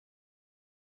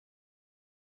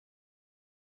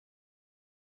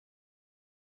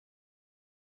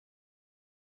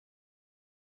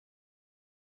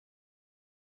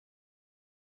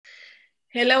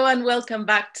Hello and welcome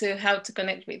back to How to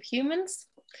Connect with Humans,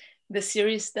 the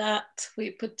series that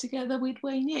we put together with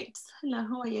Wayne Yates. Hello,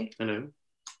 how are you? Hello.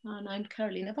 And I'm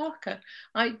Carolina Barker.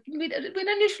 We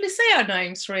don't usually say our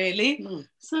names really,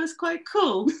 so it's quite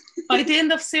cool. By the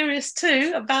end of series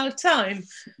 2, about time.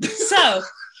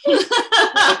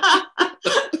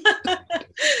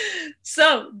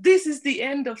 So this is the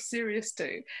end of series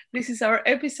 2. This is our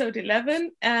episode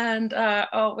 11, and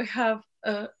we have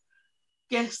a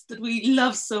guest that we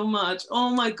love so much. Oh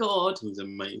my God. He's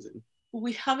amazing.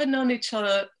 We haven't known each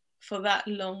other for that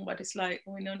long, but it's like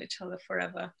we've known each other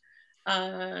forever.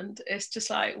 And it's just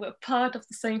like we're part of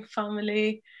the same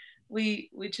family. We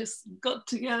just got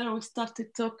together and we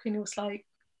started talking. It was like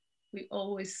we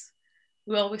always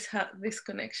had this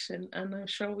connection, and I'm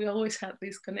sure we always had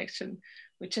this connection.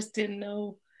 We just didn't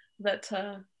know that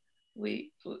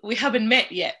we haven't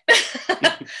met yet.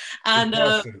 And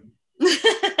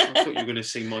I thought you were going to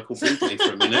sing Michael Bublé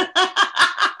for a minute.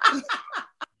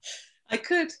 I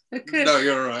could. No,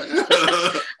 you're right.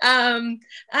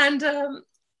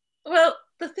 Well,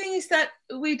 the thing is that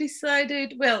we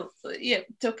decided,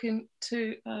 talking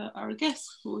to our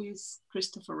guest, who is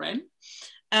Christopher Wren,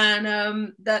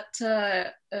 and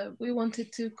that we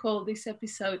wanted to call this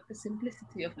episode The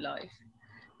Simplicity of Life.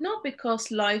 Not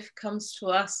because life comes to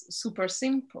us super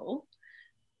simple,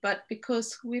 but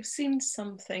because we've seen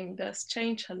something that's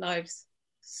changed our lives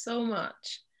so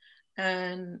much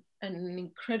and in an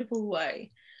incredible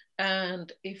way.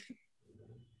 And if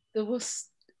there was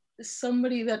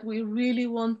somebody that we really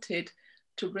wanted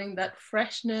to bring that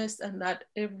freshness and that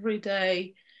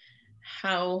everyday,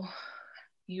 how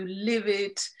you live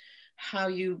it, how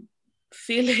you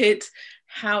feel it,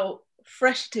 how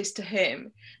fresh it is to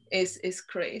him, is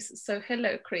Chris. So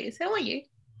hello, Chris, how are you?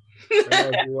 Hello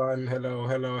everyone,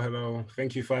 hello.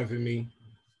 Thank you for having me.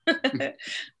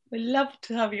 We love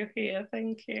to have you here.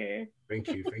 Thank you. Thank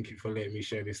you for letting me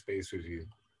share this space with you.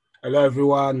 Hello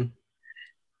everyone.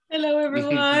 Hello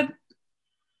everyone.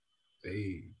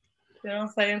 Hey. They're all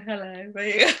saying hello.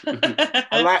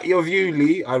 I like your view,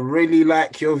 Lee. I really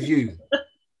like your view.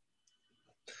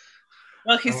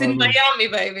 Well, he's in Miami,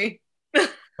 baby.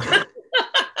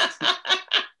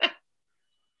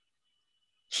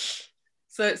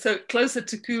 So closer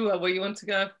to Cuba, where you want to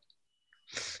go.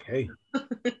 Okay.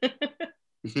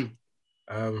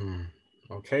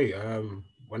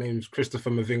 My name's Christopher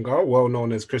Mavinga, well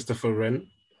known as Christopher Wren.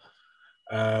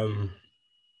 I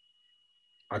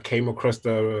came across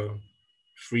the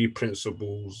 3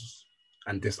 principles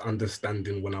and this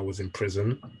understanding when I was in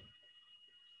prison.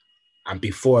 And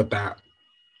before that,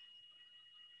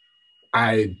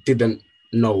 I didn't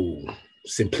know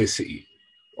simplicity.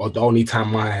 Or the only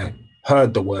time I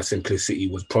heard the word simplicity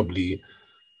was probably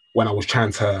when I was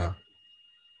trying to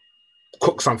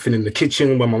cook something in the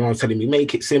kitchen, when my mom was telling me,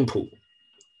 make it simple.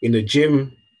 In the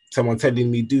gym, someone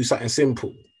telling me, do something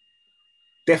simple.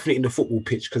 Definitely in the football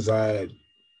pitch, because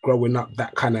growing up,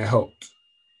 that kind of helped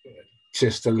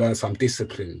just to learn some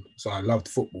discipline. So I loved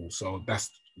football. So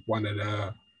that's one of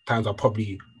the times I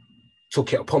probably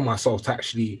took it upon myself to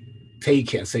actually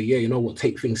take it and say, yeah, you know what,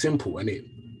 take things simple. And it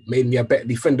made me a better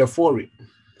defender for it.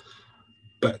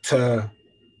 But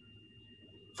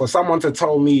for someone to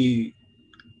tell me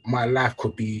my life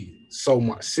could be so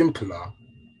much simpler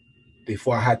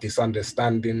before I had this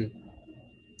understanding,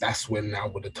 that's when I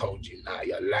would have told you, nah,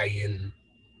 you're lying,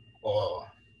 or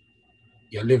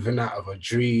you're living out of a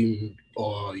dream,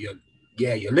 or you're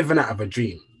living out of a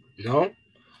dream, you know?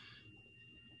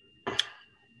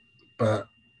 But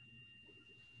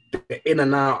the in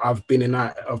and out, I've been in and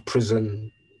out of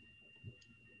prison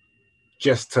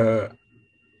just to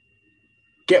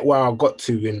get where I got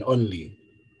to in Onley,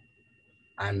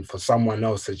 and for someone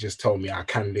else to just tell me I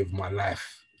can live my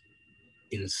life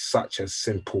in such a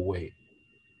simple way.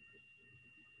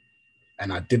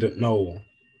 And I didn't know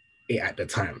it at the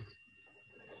time.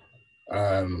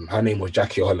 Her name was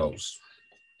Jacqueline Hollows.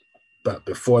 But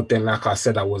before then, like I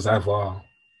said, I was either,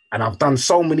 and I've done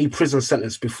so many prison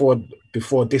sentences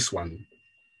before this one.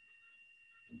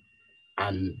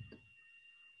 And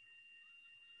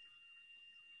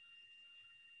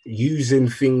using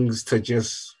things to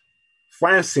just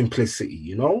find simplicity,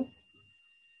 you know?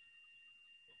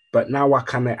 But now I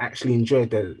kind of actually enjoy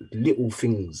the little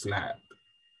things, like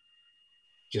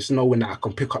just knowing that I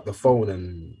can pick up the phone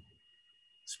and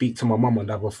speak to my mum on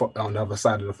the other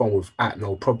side of the phone without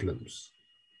no problems.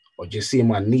 Or just seeing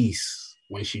my niece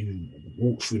when she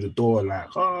walks through the door,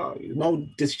 like, you know,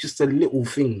 there's just the little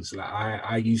things like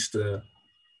I used to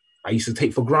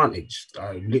take for granted.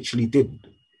 I literally did.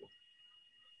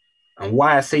 And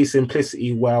why I say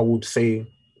simplicity, where I would say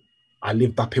I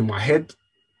lived up in my head,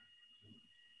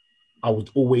 I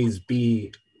would always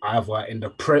be either in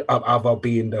the either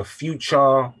be in the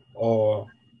future or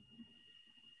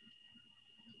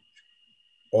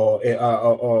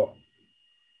the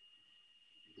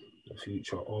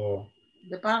future or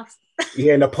the past.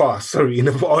 Yeah, in the past. Sorry, in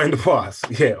the past.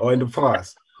 Yeah, or in the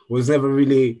past. Was never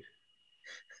really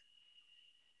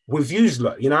with you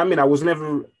lot. You know what I mean? I was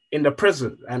never in the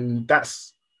present, and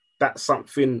that's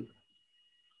something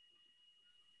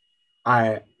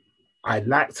I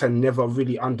liked and never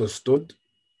really understood.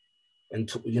 And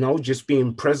just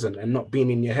being present and not being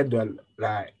in your head,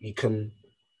 like you can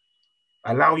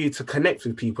allow you to connect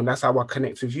with people. And that's how I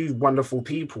connect with you, wonderful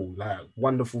people,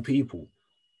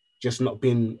 just not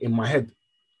being in my head.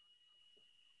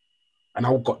 And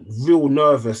I got real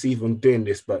nervous even doing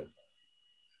this, but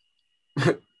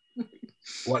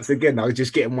once again, I was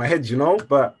just getting my head,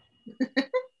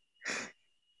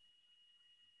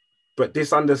 but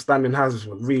this understanding has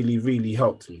really, really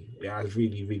helped me. It has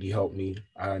really, really helped me.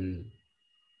 And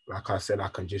like I said, I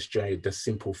can just enjoy the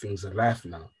simple things of life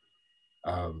now.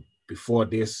 Before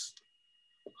this,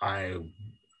 I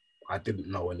didn't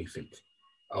know anything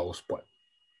else but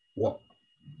what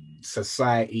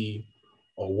society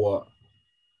or what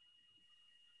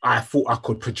I thought I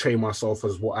could portray myself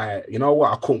as I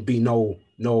couldn't be no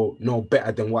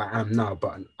better than what I am now,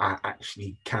 but I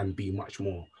actually can be much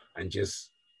more. And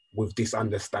just with this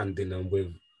understanding and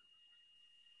with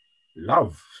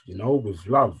love,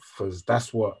 because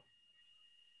that's what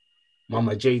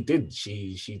Mama J did.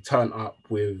 She turned up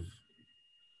without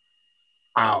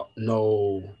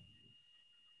no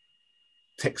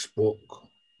textbook,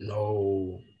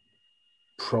 no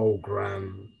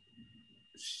program.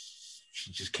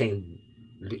 She just came,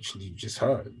 literally just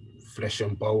her, flesh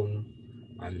and bone,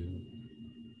 and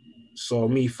saw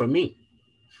me for me.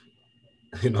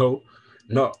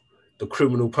 Not the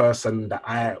criminal person that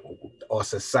I or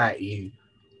society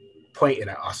pointed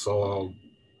at us or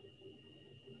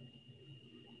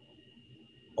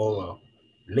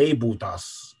labeled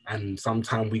us, and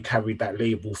sometimes we carried that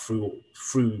label through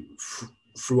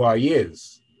our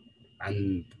years.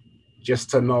 And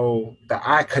just to know that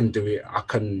I can do it, I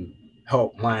can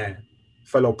help my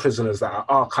fellow prisoners that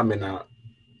are coming out,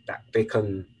 that they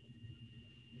can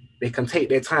take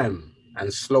their time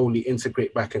and slowly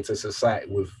integrate back into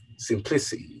society with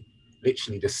simplicity,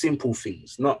 literally the simple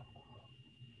things, not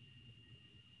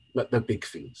the big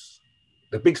things.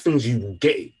 The big things, you will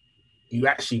get it. You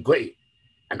actually get it.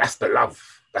 And that's the love.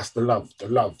 That's the love. The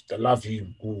love you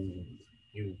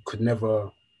could never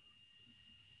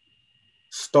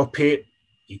stop it.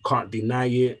 You can't deny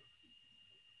it.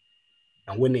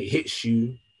 And when it hits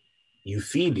you, you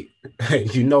feel it.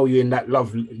 You're in that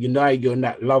love. You're in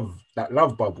that love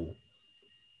bubble.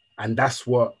 And that's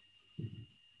what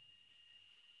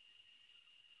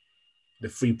the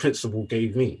free principle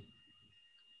gave me.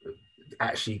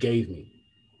 Actually gave me.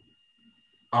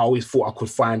 I always thought I could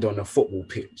find on a football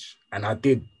pitch, and I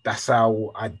did. That's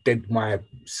how I did my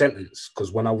sentence.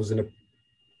 Because when I was in a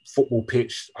football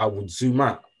pitch, I would zoom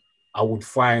out. I would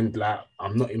find, like,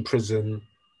 I'm not in prison.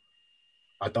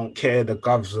 I don't care. The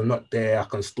govs are not there. I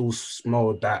can still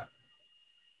smell that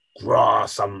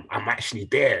grass. I'm actually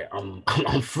there. I'm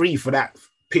free for that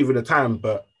period of time.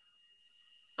 But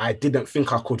I didn't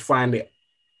think I could find it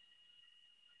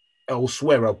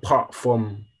elsewhere apart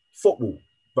from football.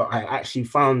 But I actually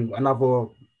found another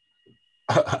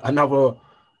part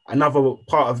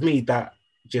of me that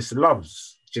just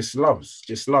loves,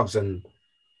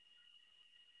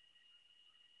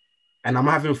 and I'm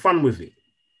having fun with it.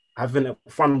 Having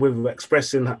fun with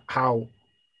expressing how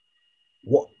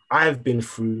what I've been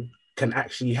through can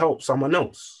actually help someone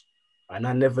else. And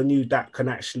I never knew that can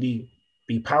actually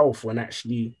be powerful and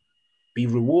actually be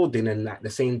rewarding, and at the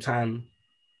same time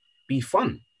be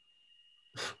fun.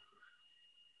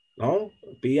 No,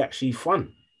 be actually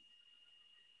fun.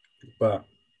 But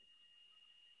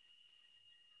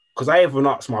because I even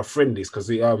asked my friend this, because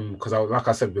like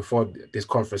I said before this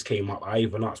conference came up, I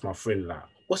even asked my friend, like,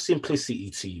 what's simplicity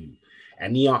to you?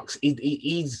 And he asked,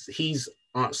 his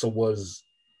answer was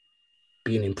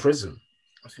being in prison.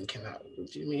 I'm thinking, like,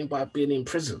 what do you mean by being in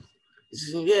prison? He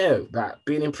said, yeah, like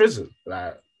being in prison,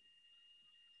 like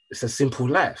it's a simple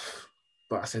life.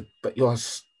 But I said, but you're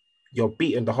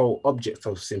beating the whole object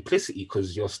of simplicity,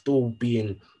 because you're still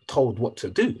being told what to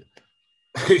do.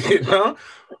 We're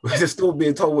still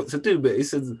being told what to do. But he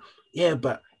says, yeah,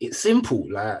 but it's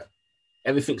simple, like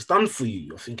everything's done for you.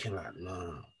 You're thinking, like,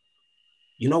 nah.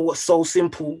 You know what's so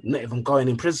simple? Not even going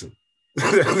in prison.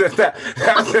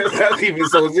 that's even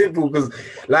so simple, because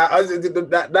like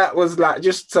that was like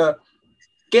just to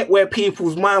get where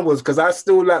people's mind was. Because I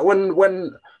still, like,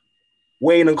 when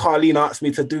Wayne and Carlene asked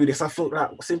me to do this, I felt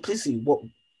like simplicity.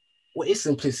 What is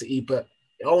simplicity? But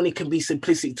it only can be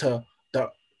simplicity to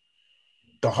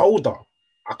the holder.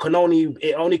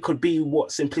 It only could be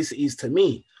what simplicity is to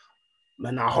me.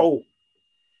 And I hope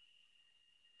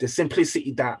the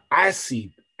simplicity that I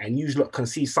see and you lot can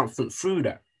see something through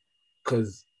that.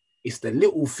 Because it's the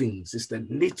little things, it's the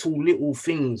little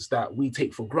things that we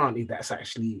take for granted that's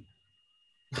actually,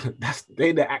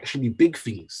 they're the actually big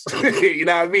things. You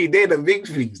know what I mean? They're the big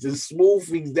things. The small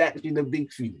things, they're actually the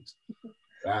big things.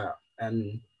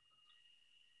 And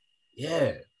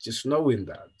yeah, just knowing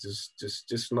that,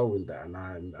 just knowing that,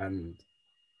 and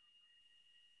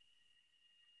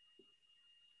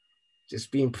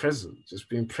just being present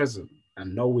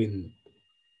and knowing,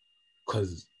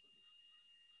 because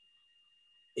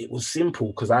it was simple,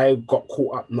 because I got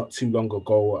caught up not too long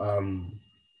ago.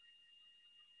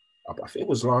 I think it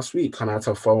was last week, and I had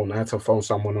to phone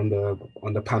someone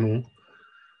on the panel.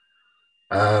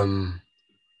 And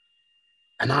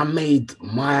I made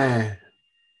my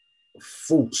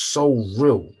thoughts so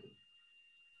real.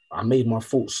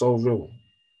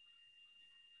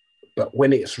 But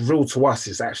when it's real to us,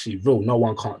 it's actually real. No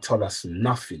one can't tell us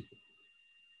nothing.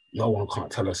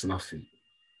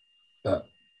 But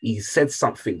he said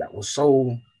something that was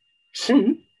so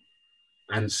true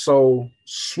and so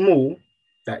small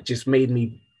that just made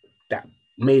me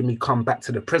come back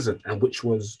to the present, and which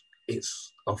was,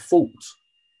 it's a fault.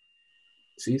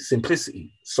 See,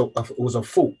 simplicity. So it was a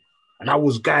fault. And I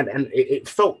was going, and it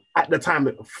felt, at the time,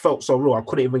 it felt so real. I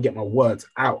couldn't even get my words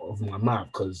out of my mouth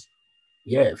because,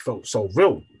 yeah, it felt so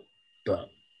real. But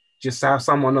just to have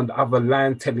someone on the other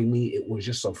line telling me it was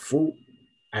just a fault,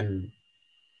 and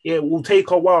yeah, it will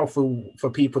take a while for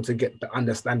people to get the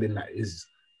understanding that it's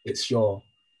your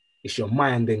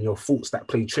mind and your thoughts that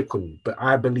play trick on you. But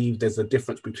I believe there's a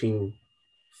difference between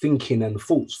thinking and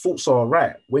thoughts. Thoughts are all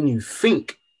right. When you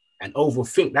think and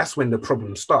overthink, that's when the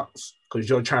problem starts, because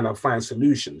you're trying to find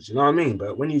solutions. You know what I mean?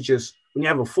 But when you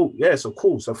have a thought, yeah, it's a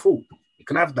thought. You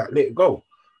can have that, let it go.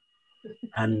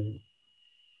 And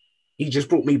he just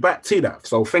brought me back to that.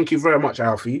 So thank you very much,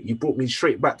 Alfie. You brought me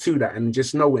straight back to that, and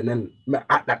just knowing. And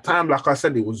at that time, like I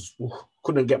said,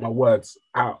 couldn't get my words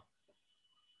out.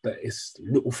 But it's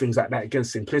little things like that,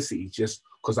 against simplicity, just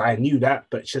because I knew that,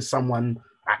 but just someone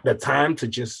at the time to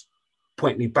just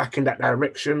point me back in that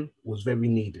direction was very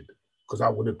needed, because I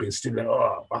would have been still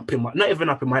not even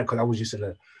up in my head, because I was just in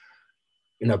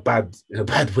a bad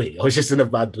way. I was just in a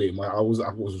bad way. I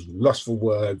was lost for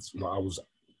words. I was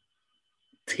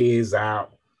tears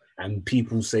out, and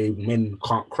people say men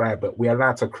can't cry, but we're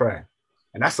allowed to cry.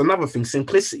 And that's another thing,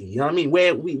 simplicity. You know what I mean?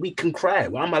 Where we can cry.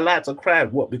 Well, I'm allowed to cry.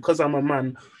 What? Because I'm a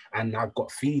man and I've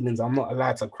got feelings, I'm not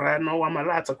allowed to cry? No, I'm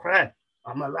allowed to cry.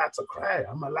 I'm allowed to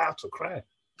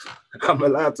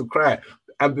cry.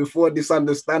 And before this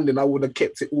understanding, I would have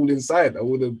kept it all inside. I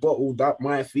would have bottled up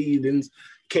my feelings,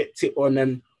 kept it on,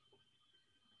 and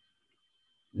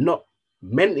not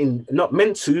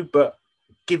meant to, but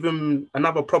give him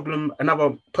another person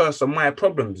my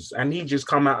problems, and he just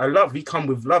come out of love. He come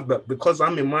with love, but because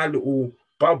I'm in my little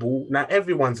bubble, now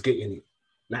everyone's getting it.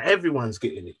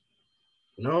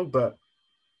 You know, but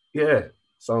yeah.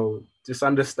 So this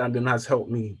understanding has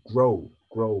helped me grow,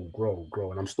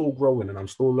 and I'm still growing and I'm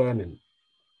still learning.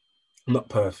 I'm not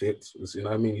perfect, you know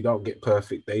what I mean? You don't get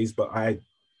perfect days, but I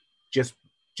just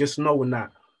knowing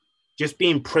that, just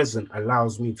being present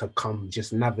allows me to come,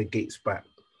 just navigates back.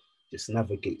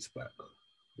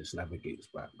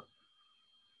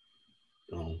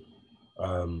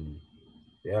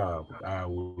 Yeah, I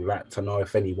would like to know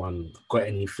if anyone got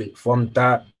anything from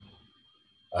that.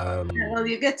 Well,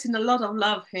 you're getting a lot of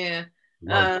love here.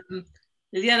 Liliana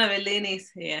Bellini's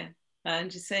here,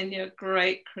 and she's saying you're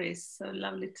great, Chris. So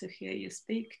lovely to hear you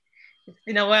speak. It's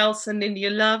been a while sending you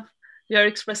love. You're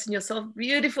expressing yourself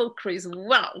beautiful, Chris.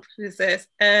 Wow, she says.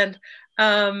 And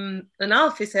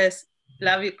Alfie says,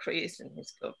 love you, Chris, and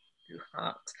he's got your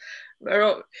heart.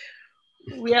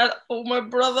 We are, oh, my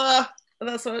brother.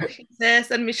 That's what he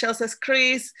says. And Michelle says,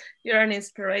 Chris, you're an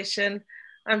inspiration.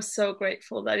 I'm so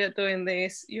grateful that you're doing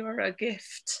this. You're a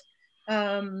gift.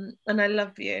 And I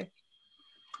love you.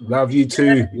 Love you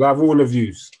too. Love all of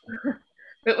you.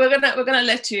 But we're gonna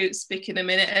let you speak in a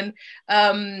minute.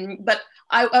 And but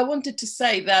I wanted to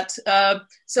say that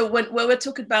so when we're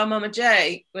talking about Mama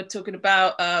J, we're talking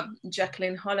about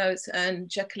Jacqueline Hollows, and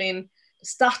Jacqueline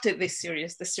started this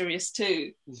series, the series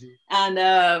 2,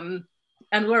 and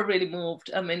we're really moved.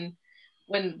 I mean,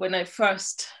 when we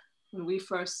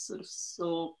first sort of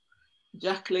saw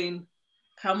Jacqueline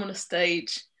come on a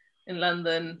stage in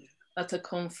London at a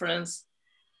conference,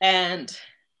 and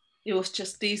it was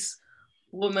just this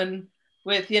woman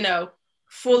with,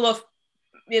 full of,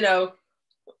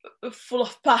 full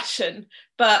of passion,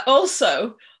 but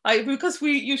also because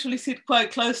we usually sit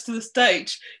quite close to the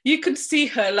stage, you could see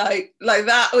her like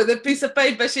that with a piece of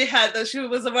paper she had that she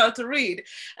was about to read,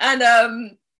 and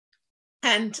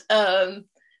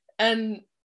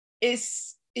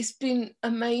it's been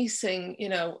amazing,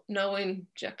 knowing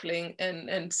Jacqueline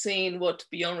and seeing what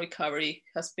Beyond Recovery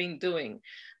has been doing.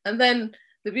 And then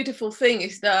the beautiful thing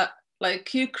is that,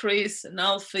 like you, Chris, and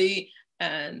Alfie,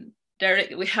 and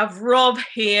Derek, we have Rob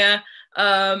here,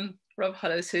 Rob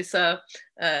Hollows, who's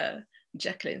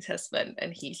Jacqueline's husband,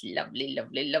 and he's lovely,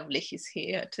 lovely, lovely. He's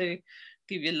here to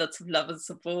give you lots of love and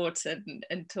support,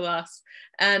 and to us.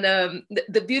 And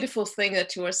the beautiful thing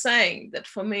that you were saying that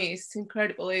for me is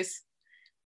incredible is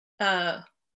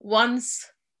once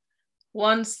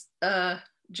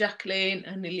Jacqueline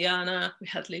and Liliana, we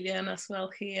had Liliana as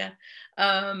well here,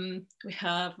 we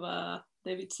have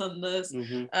David Saunders.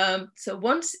 So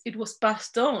once it was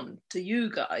passed on to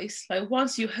you guys, like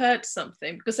once you heard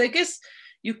something, because I guess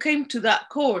you came to that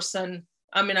course, and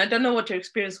I mean, I don't know what your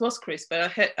experience was, Chris,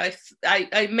 but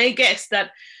I may guess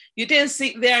that you didn't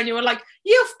sit there and you were like,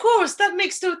 yeah, of course, that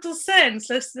makes total sense.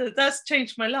 That's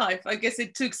changed my life. I guess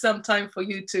it took some time for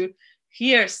you to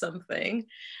hear something.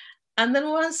 And then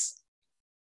once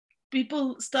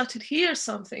people started to hear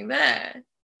something there,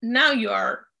 now you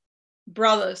are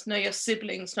brothers, now you're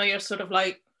siblings, now you're sort of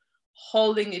like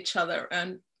holding each other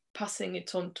and passing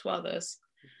it on to others.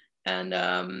 And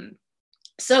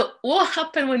so what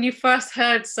happened when you first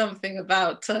heard something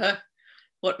about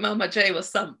what Mama J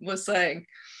was saying?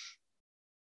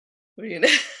 Were you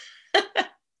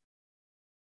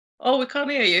Oh, we can't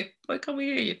hear you. Why can't we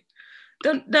hear you?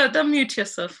 Don't mute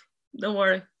yourself. Don't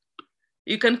worry.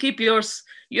 You can keep yours.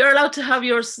 You're allowed to have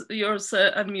yours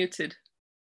unmuted,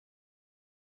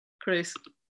 Chris,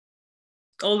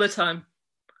 all the time.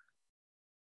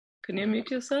 Can you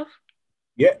mute yourself?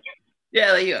 Yeah.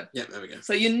 Yeah, there you go. Yeah, there we go.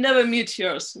 So you never mute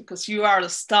yours because you are the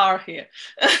star here.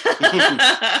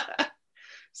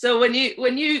 So when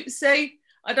you say,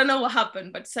 I don't know what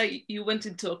happened, but say you went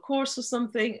into a course or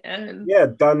something, and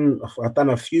I've done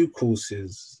a few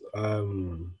courses.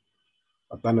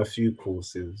 I've done a few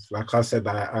courses. Like I said,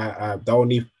 I the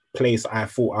only place I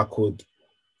thought I could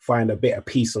find a bit of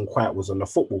peace and quiet was on the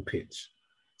football pitch.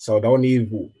 So the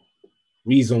only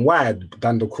reason why I'd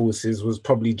done the courses was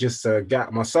probably just to get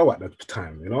out my soul at the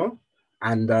time,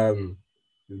 And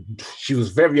she was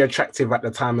very attractive at the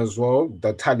time as well. The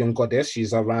Italian goddess,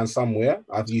 she's around somewhere.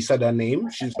 Have you said her name?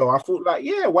 So I thought, like,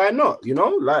 yeah, why not?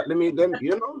 Like let me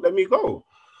go.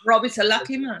 Rob is a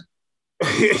lucky man.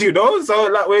 So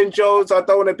like when Joe's, I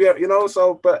don't want to be,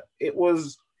 but it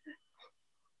was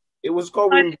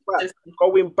going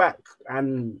back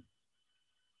and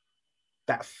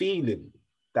that feeling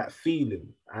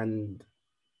and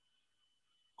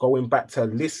going back to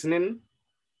listening,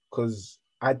 because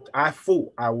I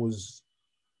thought I'm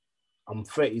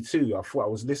 32. I thought I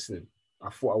was listening,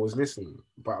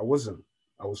 but I wasn't.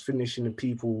 I was finishing the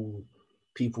people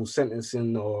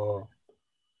sentencing or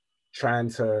trying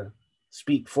to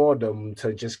speak for them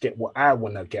to just get what I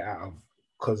want to get out of.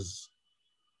 Because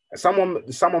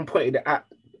someone pointed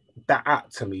that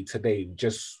out to me today.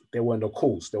 They were on the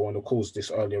course this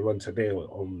earlier on today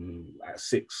at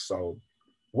 6. So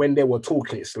when they were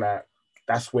talking, it's like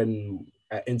that's when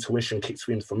intuition kicks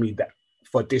in for me, that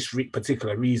for this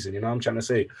particular reason, I'm trying to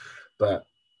say. But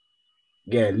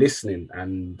yeah, listening,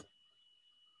 and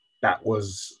that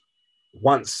was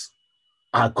once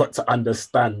I got to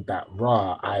understand that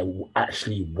I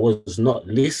actually was not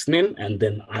listening, and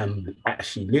then I'm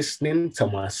actually listening to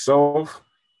myself.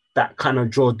 That kind of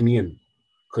drew me in,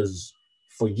 because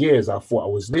for years I thought I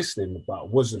was listening, but I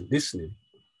wasn't listening.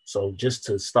 So just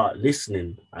to start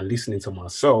listening and listening to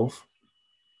myself,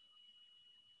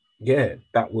 yeah,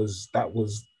 that was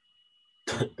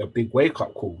the big wake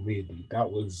up call. Really,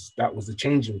 that was the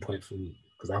changing point for me,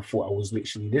 because I thought I was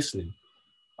literally listening,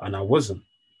 and I wasn't.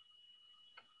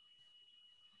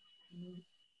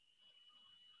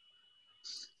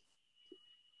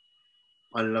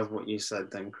 I love what you said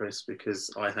then, Chris, because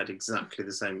I had exactly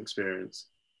the same experience.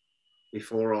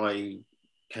 Before I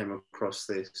came across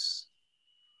this,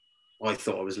 I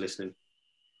thought I was listening.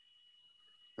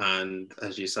 And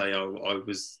as you say, I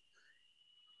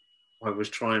was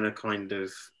trying to kind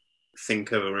of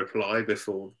think of a reply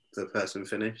before the person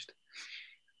finished.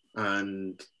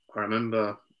 And I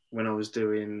remember when I was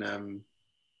doing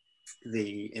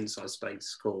the Inside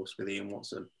Space course with Ian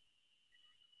Watson,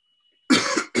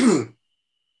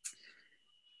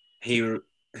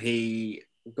 he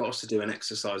got us to do an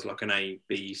exercise, like an A,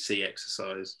 B, C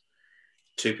exercise.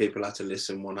 2 people had to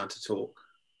listen, 1 had to talk.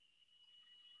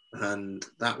 And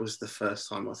that was the first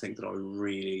time I think that I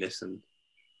really listened.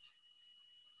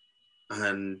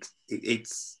 And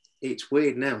it's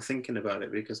weird now thinking about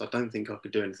it, because I don't think I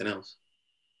could do anything else.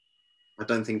 I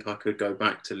don't think I could go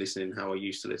back to listening how I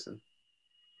used to listen,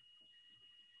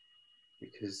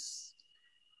 because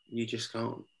you just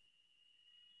can't.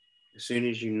 As soon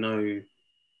as you know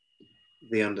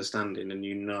the understanding and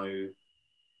you know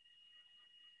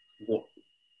what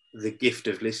the gift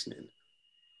of listening,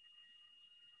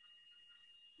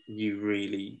 you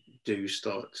really do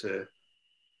start to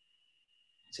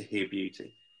hear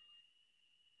beauty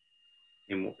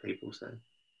in what people say.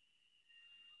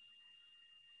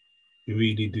 You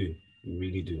really do. You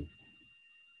really do.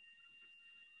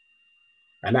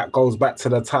 And that goes back to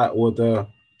the title of the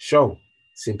show,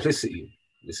 simplicity.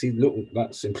 You see, look,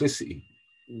 that simplicity.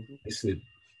 Mm-hmm. It's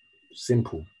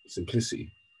simple,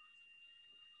 simplicity.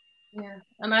 Yeah,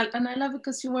 and I love it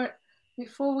because you were,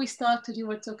 before we started, you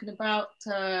were talking about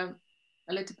a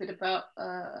little bit about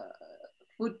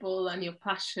football and your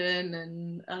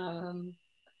passion,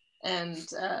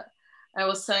 and I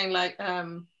was saying, like,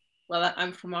 well,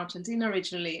 I'm from Argentina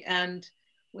originally, and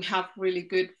we have really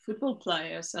good football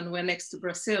players, and we're next to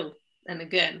Brazil, and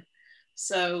again,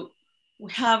 so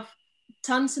we have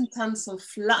tons and tons of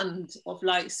land, of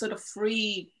like sort of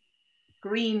free,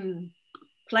 green,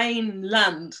 plain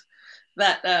land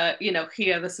that you know,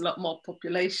 here there's a lot more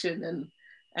population,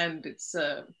 and it's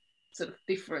sort of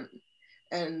different,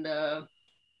 and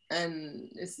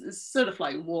it's sort of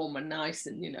like warm and nice,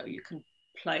 and you know, you can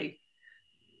play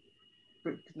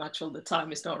pretty much all the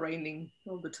time. It's not raining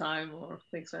all the time or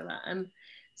things like that. And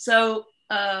so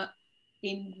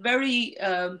in very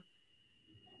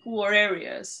poor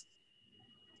areas,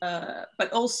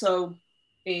 but also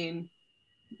in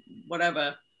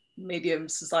whatever medium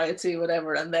society,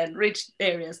 whatever, and then rich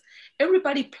areas,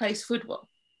 everybody plays football.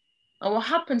 And what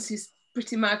happens is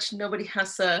pretty much nobody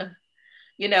has a,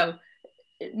 you know,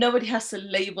 nobody has a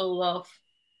label of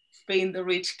being the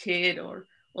rich kid or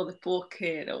the poor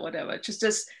kid or whatever. It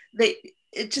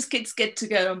just kids get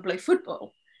together and play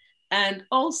football. And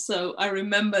also I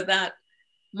remember that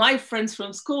my friends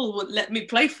from school would let me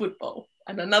play football,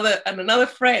 and another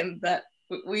friend that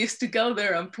we used to go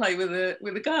there and play with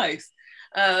the guys.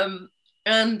 And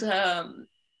that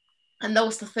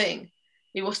was the thing.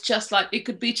 It was just like, it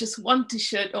could be just one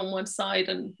t-shirt on one side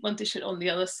and one t-shirt on the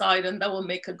other side, and that will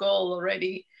make a goal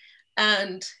already.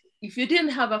 And if you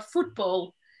didn't have a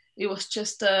football, it was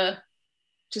just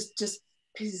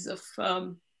pieces of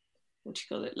what do you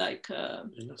call it, like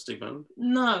elastic band?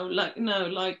 No, like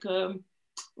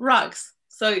rags.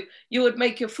 So you would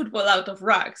make your football out of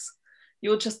rags. You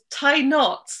would just tie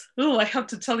knots. Oh, I have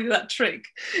to tell you that trick.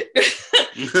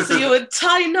 So you would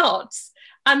tie knots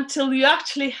until you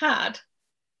actually had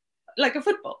like a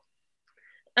football.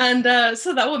 And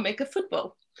so that would make a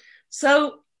football.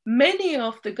 So many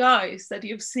of the guys that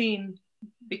you've seen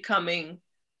becoming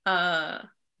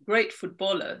great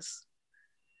footballers,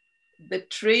 the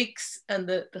tricks and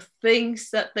the things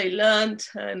that they learned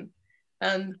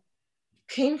and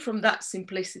came from that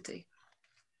simplicity,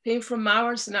 came from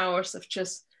hours and hours of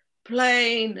just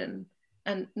playing,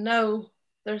 and no,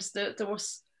 there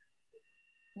was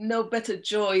no better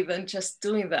joy than just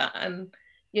doing that. And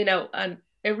you know, and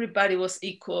everybody was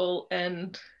equal,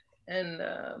 and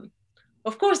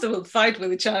of course they will fight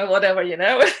with each other, whatever, you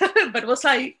know, but it was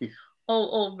like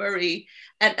all very,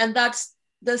 and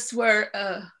that's where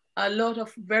a lot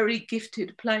of very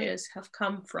gifted players have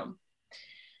come from.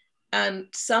 And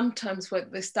sometimes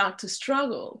when they start to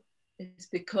struggle, it's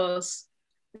because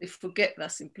they forget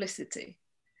that simplicity.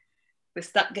 They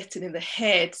start getting in the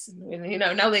heads, you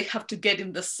know, now they have to get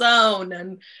in the zone,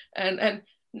 and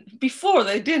before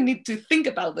they didn't need to think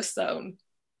about the zone.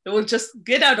 They would just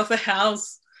get out of the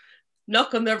house,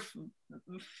 knock on their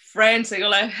friends, and go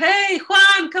like, "Hey,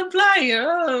 Juan, come play,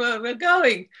 oh, we're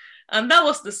going." And that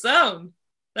was the zone.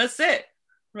 That's it,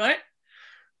 right?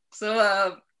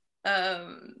 So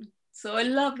so I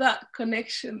love that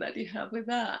connection that you have with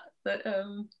that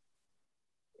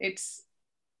it's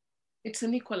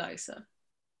an equalizer.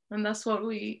 And that's what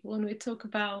when we talk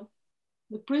about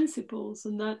the principles,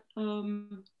 and that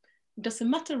it doesn't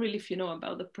matter really if you know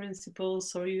about the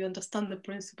principles or you understand the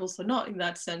principles or not, in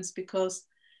that sense, because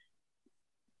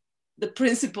the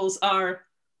principles are,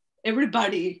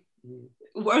 everybody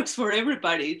works for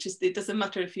everybody. It doesn't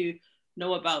matter if you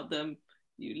know about them,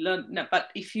 you learn. But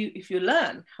if you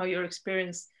learn how your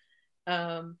experience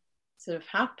sort of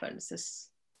happens, as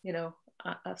you know,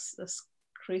 as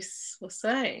Chris was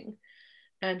saying,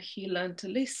 and he learned to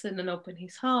listen and open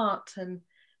his heart. And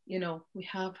you know, we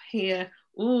have here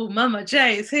oh, Mama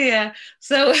J is here.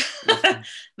 So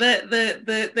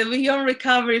the Beyond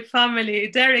Recovery family,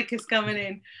 Derek is coming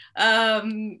in.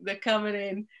 They're coming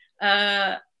in.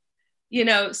 You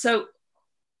know, so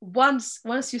once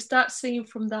you start seeing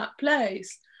from that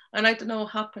place, and I don't know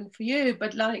what happened for you,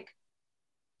 but like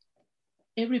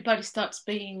everybody starts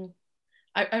being.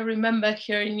 I remember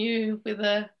hearing you with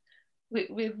the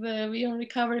Beyond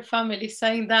Recovery family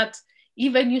saying that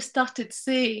even you started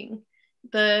seeing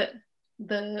the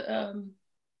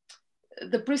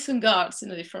prison guards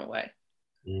in a different way,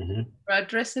 or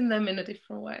addressing them in a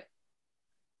different way.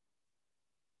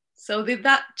 So did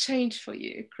that change for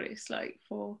you, Chris? Like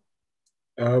for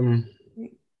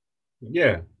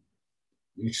yeah,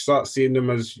 you start seeing them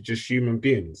as just human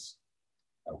beings,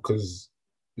 because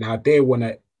now they're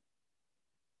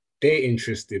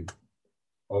interested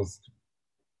of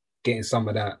getting some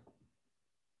of that,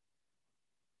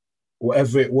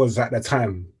 whatever it was at the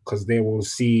time, because they will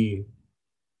see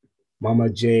Mama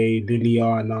J,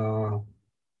 Liliana,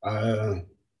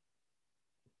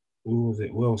 who was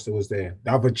it? Who else was there?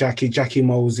 The other Jackie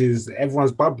Moses.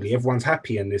 Everyone's bubbly, everyone's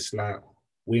happy, and it's like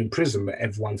we're in prison, but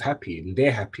everyone's happy and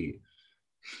they're happy.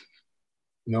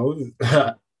 You know,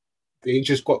 they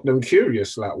just got them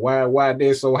curious, like why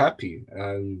they're so happy.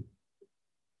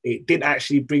 It did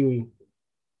actually bring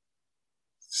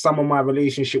some of my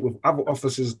relationship with other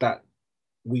officers that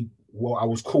I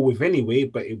was cool with anyway,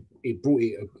 but it brought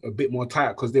it a bit more tight,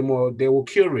 because they were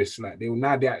curious, like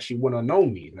they actually want to know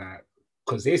me, like,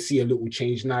 because they see a little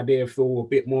change now, they feel a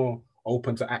bit more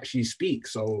open to actually speak.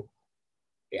 So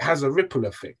it has a ripple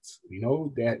effect, you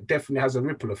know. There definitely has a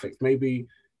ripple effect. Maybe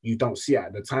you don't see it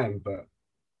at the time, but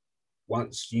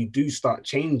once you do start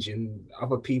changing,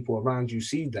 other people around you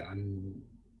see that, and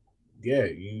yeah,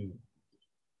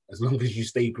 as long as you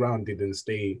stay grounded and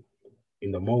stay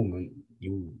in the moment,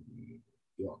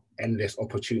 your endless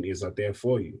opportunities are there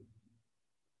for you.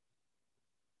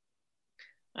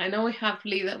 I know we have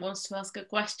Lee that wants to ask a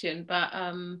question, but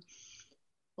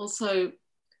also,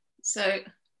 so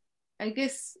I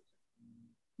guess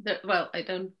that, well,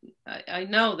 I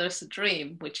know there's a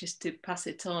dream, which is to pass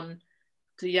it on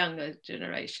to younger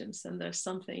generations, and there's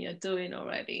something you're doing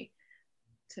already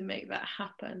to make that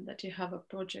happen, that you have a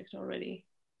project already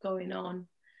going on.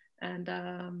 And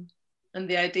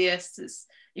the idea is,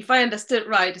 if I understood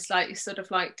right, it's sort of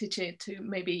like teaching it to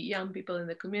maybe young people in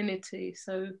the community.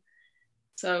 So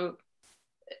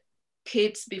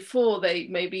kids, before they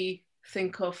maybe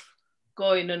think of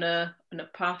going on a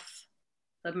path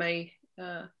that may,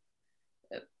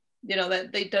 you know,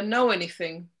 that they don't know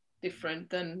anything different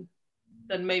than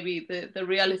maybe the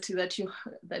reality that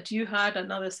you had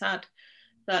and others had,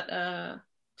 that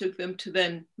took them to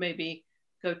then maybe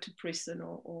go to prison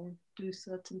or do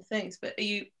certain things. But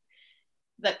you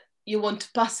want to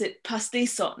pass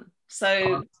this on.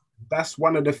 So that's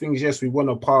one of the things, yes, we want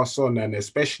to pass on, and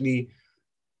especially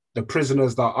the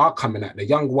prisoners that are coming out, the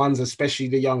young ones, especially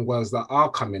the young ones that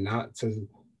are coming out,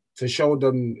 to show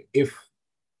them if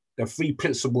the three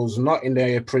principles not in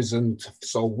their prison,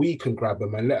 so we can grab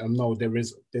them and let them know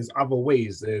there's other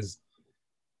ways.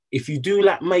 If you do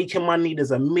like making money,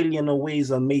 there's a million of ways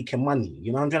of making money.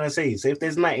 You know what I'm trying to say? So if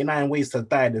there's 99 ways to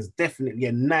die, there's definitely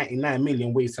a 99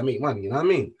 million ways to make money. You know what I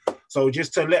mean? So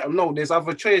just to let them know there's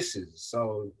other choices.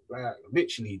 So like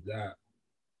literally that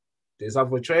there's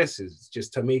other choices,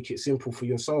 just to make it simple for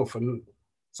yourself. And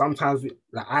sometimes,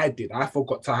 like I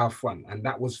forgot to have fun. And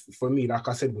that was, for me, like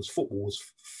I said, football was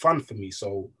fun for me.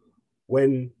 So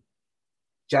when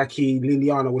Jackie,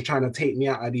 Liliana was trying to take me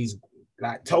out of these,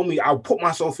 like tell me, I'll put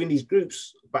myself in these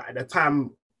groups, but at the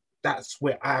time, that's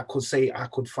where I could say I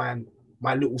could find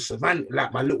my little savannah,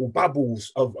 like my little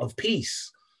bubbles of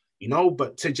peace, you know.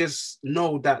 But to just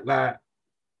know that, like,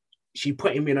 she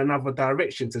put him in another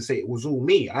direction, to say it was all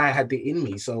me, I had it in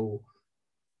me. So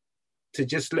to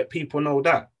just let people know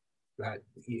that, like,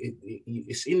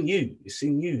 it's in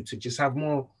you to just have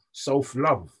more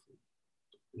self-love,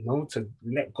 you know, to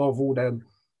let go of all the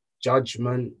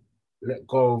judgment, let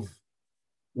go of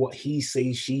what he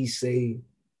say, she say,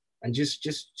 and just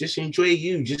enjoy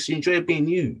you. Just enjoy being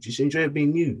you. Just enjoy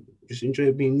being you. Just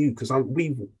enjoy being you. Because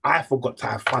I forgot to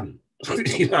have fun.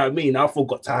 You know what I mean? I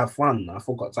forgot to have fun. Yeah, I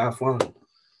forgot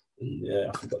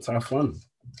to have fun.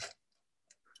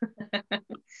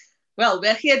 Well,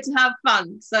 we're here to have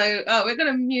fun. So we're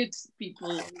going to mute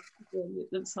people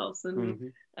themselves.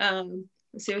 And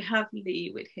so we have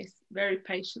Lee very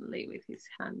patiently with his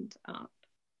hand up.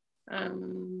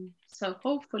 So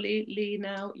hopefully, Lee,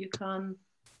 now you can.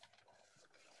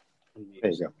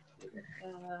 There you go.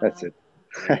 That's it.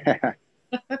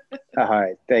 All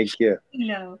right, thank you.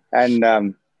 No.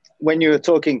 And when you were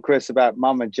talking, Chris, about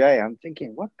Mama J, I'm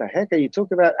thinking, what the heck are you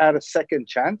talking about? Out of second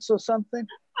chance or something?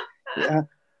 Yeah.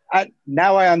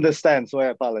 Now I understand, so I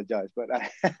apologize. But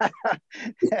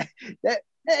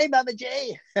hey, Mama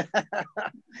J.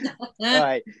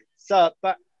 Right. So,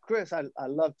 but Chris, I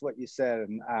loved what you said,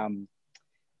 and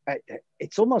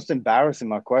it's almost embarrassing.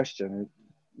 My question,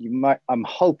 I'm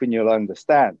hoping you'll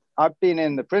understand. I've been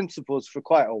in the principles for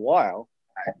quite a while.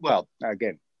 Well,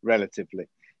 again, relatively.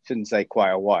 Shouldn't say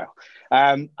quite a while.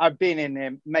 I've been in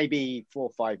him maybe 4 or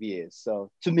 5 years.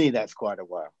 So to me, that's quite a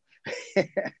while.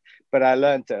 But I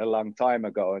learned it a long time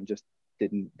ago and just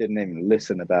didn't even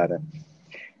listen about it.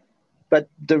 But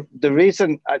the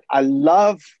reason I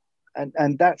love,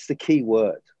 and that's the key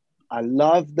word, I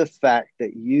love the fact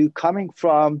that you coming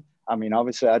from, I mean,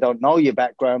 obviously I don't know your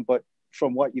background, but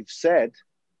from what you've said,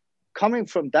 coming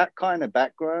from that kind of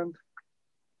background,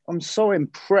 I'm so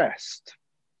impressed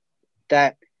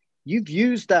that you've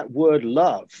used that word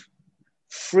love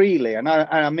freely. And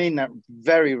I mean that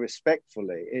very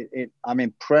respectfully. I'm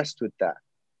impressed with that.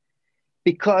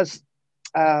 Because,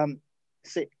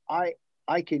 see, I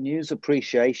can use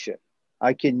appreciation.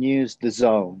 I can use the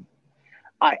zone.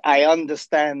 I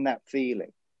understand that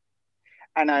feeling.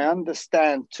 And I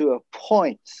understand to a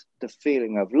point the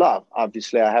feeling of love.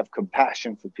 Obviously, I have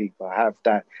compassion for people. I have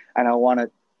that. And I want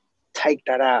to take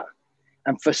that out.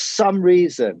 And for some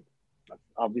reason,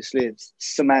 obviously it's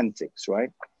semantics,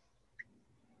 right?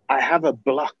 I have a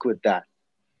block with that.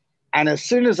 And as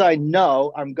soon as I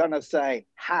know I'm going to say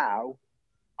how,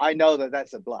 I know that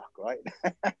that's a block, right?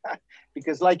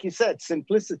 Because like you said,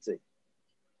 simplicity.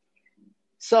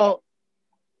 So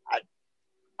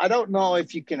I don't know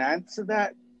if you can answer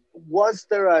that. Was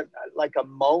there a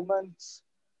moment?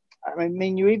 I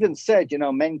mean, you even said,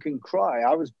 men can cry.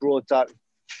 I was brought up,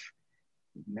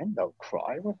 men don't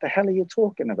cry. What the hell are you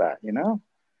talking about,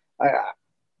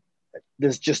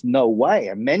 there's just no way.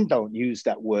 And men don't use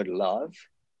that word love.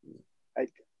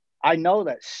 I know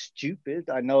that's stupid.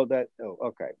 I know that,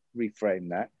 reframe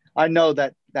that. I know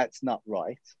that that's not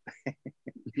right.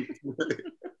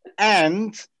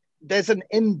 And there's an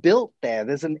inbuilt there.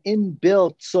 There's an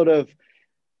inbuilt sort of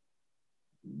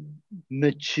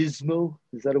machismo.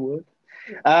 Is that a word?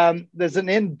 There's an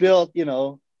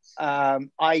inbuilt,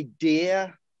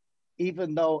 idea,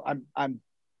 even though I'm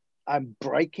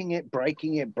breaking it.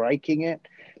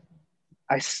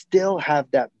 I still have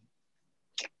that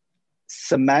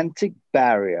semantic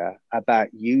barrier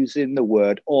about using the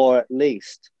word, or at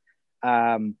least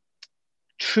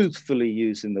truthfully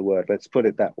using the word. Let's put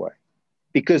it that way.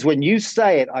 Because when you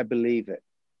say it, I believe it.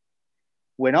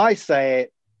 When I say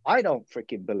it, I don't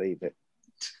freaking believe it.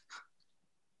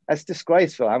 That's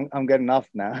disgraceful. I'm getting off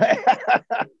now.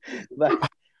 But,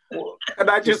 and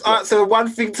I just answer one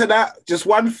thing to that. Just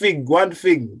one thing.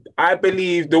 I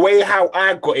believe the way how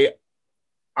I got it,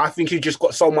 I think you just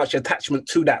got so much attachment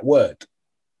to that word.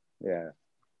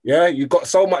 Yeah, you got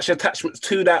so much attachment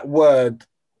to that word.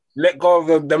 Let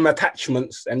go of them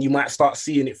attachments and you might start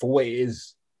seeing it for what it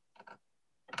is.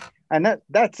 And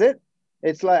that's it.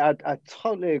 It's like, I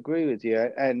totally agree with you.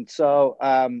 And so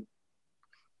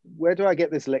where do I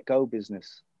get this let go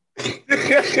business?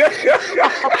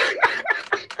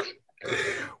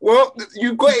 Well,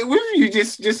 you got it with you.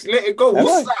 Just let it go.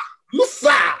 What's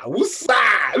that?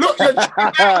 Look, you're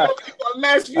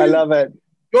nice view. I love it.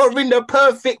 You're in the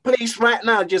perfect place right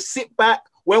now. Just sit back.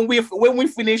 When we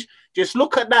finish, just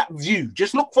look at that view.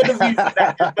 Just look for the view for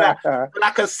that, for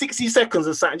like a 60 seconds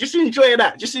or something. Just enjoy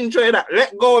that.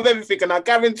 Let go of everything, and I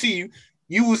guarantee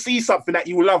you will see something that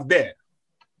you will love there.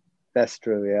 That's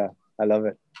true. Yeah, I love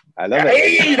it.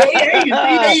 Hey,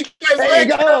 there you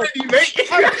go.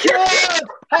 I'm cured.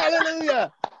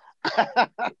 Hallelujah.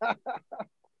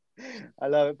 I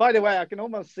love it. By the way, I can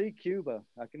almost see Cuba.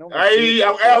 I'm coming,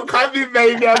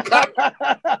 baby. I'm coming.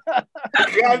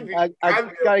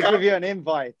 I gotta give you an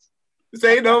invite.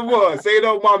 Say no more.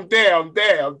 I'm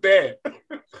there.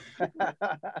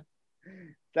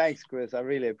 Thanks, Chris. I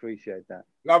really appreciate that.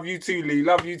 Love you too, Lee.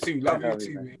 Love you too,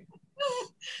 man.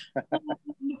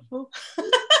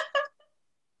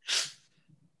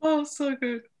 Oh, so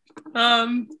good.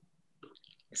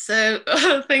 So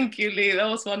thank you, Lee. That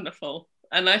was wonderful.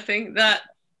 And I think that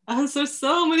answers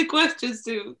so many questions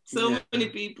to so many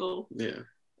people. Yeah.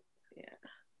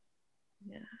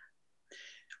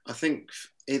 I think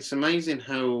it's amazing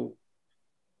how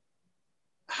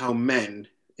men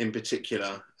in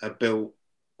particular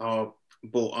are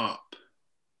brought up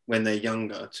when they're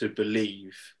younger to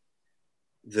believe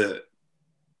that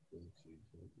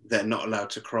they're not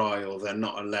allowed to cry or they're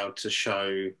not allowed to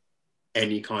show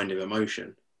any kind of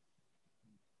emotion.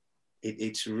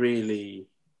 It's really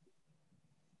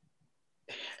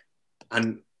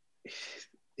And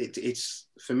it's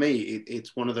for me,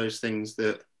 it's one of those things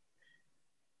that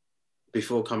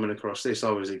before coming across this,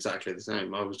 I was exactly the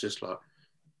same. I was just like,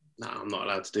 no, I'm not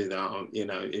allowed to do that. You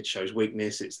know, it shows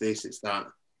weakness. It's this, it's that.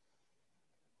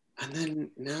 And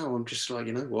then now I'm just like,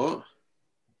 you know what?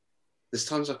 There's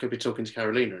times I could be talking to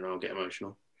Carolina and I'll get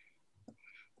emotional,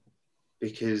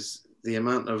 because the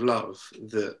amount of love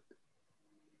that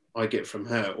I get from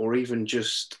her, or even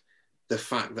just the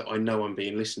fact that I know I'm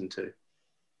being listened to,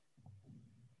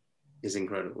 is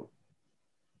incredible.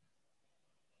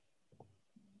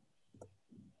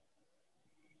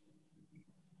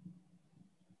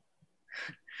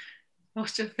 I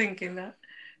was just thinking that.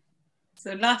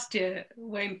 So last year,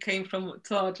 Wayne came to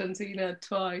Argentina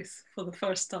twice for the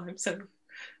first time. So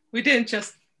we didn't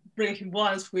just bring him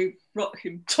once, we brought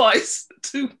him twice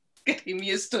to get him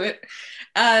used to it.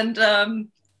 And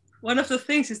one of the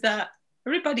things is that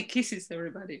everybody kisses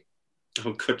everybody.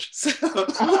 Oh, God. So,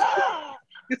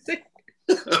 you see?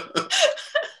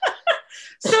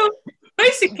 So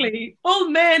basically, all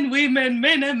men, women,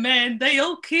 men and men, they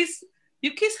all kiss.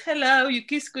 You kiss hello, you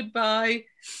kiss goodbye,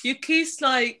 you kiss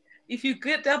like, if you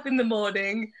get up in the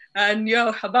morning and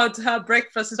you're about to have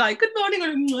breakfast, it's like, good morning, or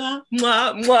mwah,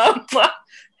 mwah, mwah, mwah.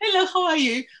 Hello, how are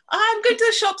you? I'm going to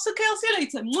the shops, okay, I'll see you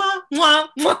later. Mwah, mwah,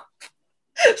 mwah.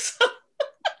 So,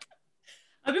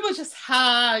 and people just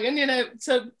hug, and, you know,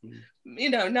 so, you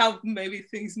know, now maybe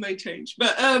things may change,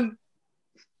 but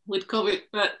with COVID,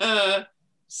 but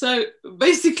so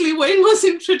basically Wayne was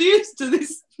introduced to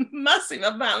this massive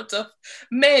amount of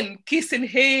men kissing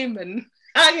him and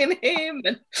hugging him,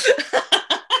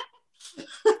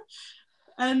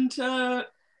 and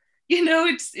you know,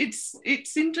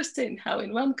 it's interesting how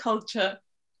in one culture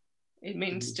it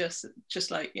means just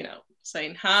like, you know,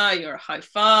 saying hi or high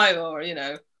five, or, you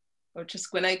know, or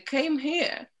just when I came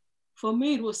here, for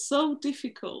me it was so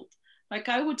difficult. Like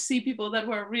I would see people that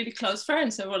were really close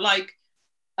friends and were like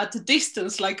at a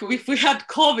distance, like if we had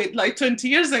COVID like 20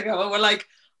 years ago, and we're like,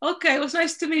 okay, it was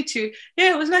nice to meet you.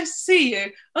 Yeah, it was nice to see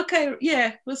you. Okay,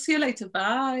 yeah, we'll see you later.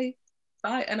 Bye.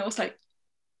 Bye. And I was like,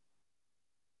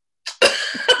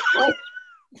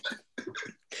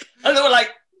 and they were like,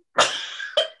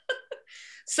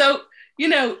 so, you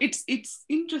know, it's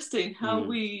interesting how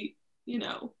we, you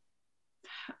know.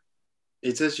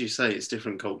 It's, as you say, it's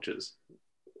different cultures.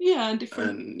 Yeah, and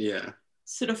different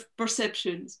sort of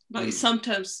perceptions. Like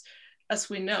sometimes, as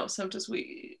we know, sometimes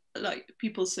we, like,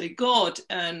 people say God,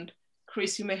 and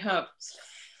Chris, you may have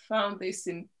found this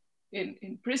in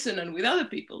prison and with other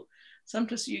people.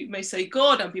 Sometimes you may say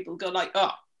God and people go like,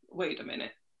 oh, wait a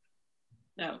minute.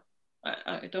 No,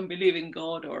 I don't believe in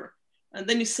God. Or, and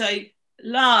then you say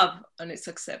love and it's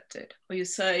accepted. Or you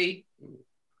say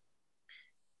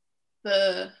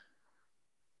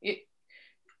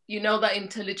you know, that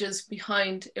intelligence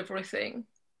behind everything.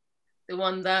 The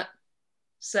one that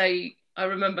say, I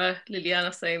remember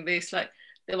Liliana saying this, like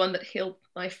the one that healed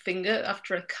my finger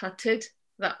after I cut it,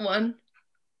 that one,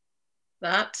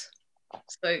 that.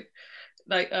 So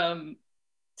like some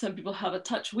people have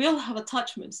we all have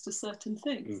attachments to certain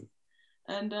things.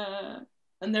 And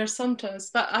there's sometimes,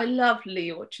 but I love,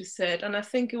 Lee, what you said. And I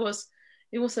think it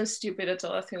wasn't stupid at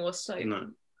all. I think it was like,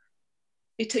 no.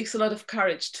 It takes a lot of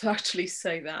courage to actually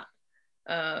say that.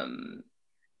 And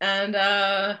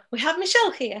we have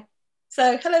Michelle here.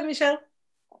 So, hello, Michelle.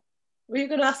 Were you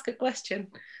going to ask a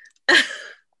question?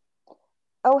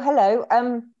 Oh, hello.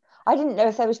 I didn't know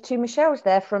if there was two Michelles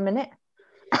there for a minute.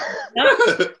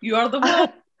 No, you are the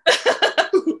one.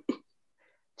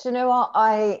 Do you know what?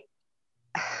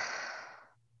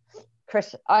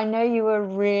 Chris, I know you were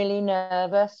really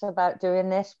nervous about doing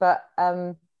this, but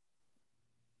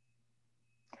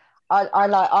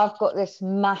I've got this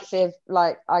massive,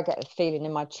 like, I get a feeling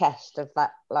in my chest of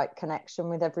that, like, connection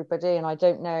with everybody, and I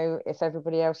don't know if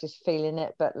everybody else is feeling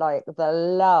it, but like the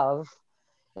love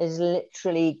is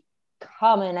literally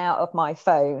coming out of my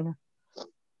phone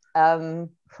from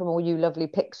all you lovely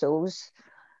pixels.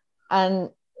 And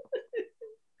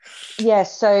yeah,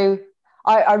 so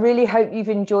I really hope you've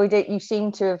enjoyed it. You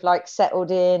seem to have like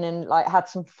settled in and like had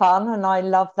some fun, and I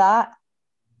love that.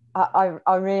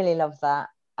 I really love that.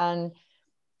 And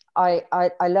I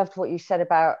loved what you said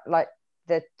about like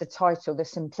the title, the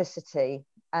simplicity,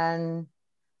 and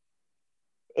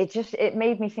it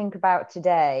made me think about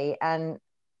today. And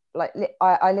like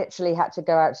I literally had to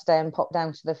go out today and pop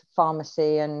down to the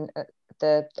pharmacy and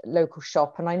the local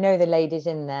shop, and I know the ladies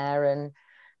in there, and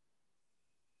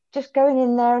just going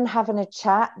in there and having a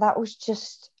chat, that was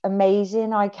just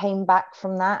amazing. I came back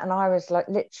from that and I was like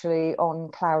literally on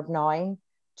cloud 9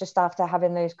 just after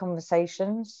having those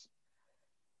conversations.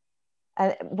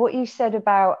 And what you said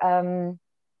about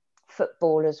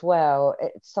football as well,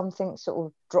 it's something sort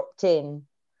of dropped in,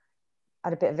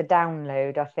 had a bit of a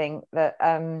download, I think, that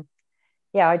I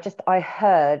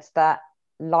heard that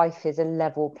life is a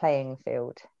level playing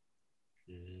field.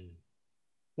 You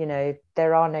know,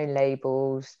 there are no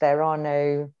labels,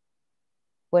 we're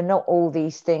not all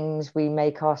these things we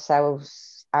make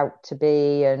ourselves out to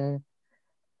be. And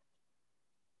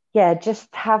yeah,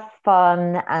 just have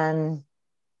fun and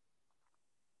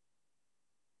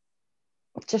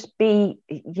just be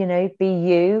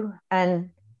you. And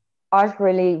I've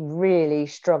really, really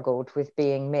struggled with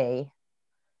being me.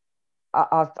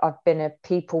 I've been a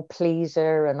people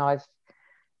pleaser, and I've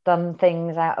done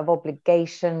things out of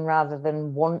obligation rather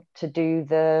than want to do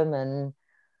them. And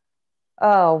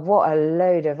oh, what a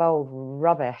load of old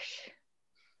rubbish.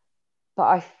 But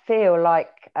I feel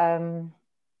like I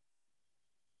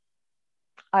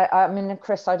mean,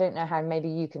 Chris, I don't know how, maybe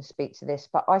you can speak to this,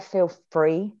 but I feel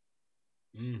free.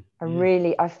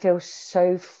 I feel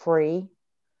so free.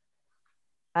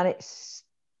 And it's,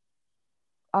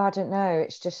 I don't know,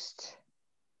 it's just,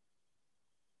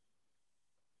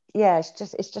 yeah,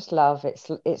 it's just love.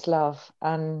 It's love.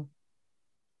 And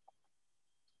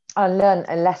I learned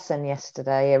a lesson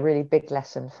yesterday, a really big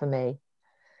lesson for me.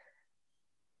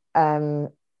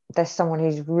 There's someone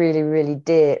who's really, really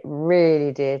dear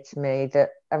to me,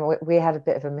 that we had a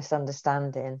bit of a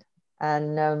misunderstanding,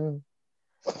 and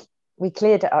we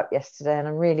cleared it up yesterday, and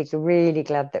I'm really, really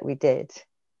glad that we did.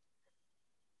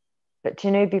 But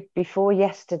you know, before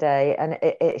yesterday, and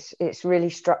it's really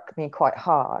struck me quite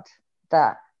hard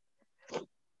that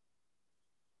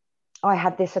I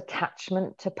had this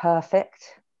attachment to perfect.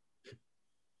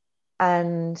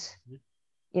 And,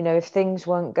 you know, if things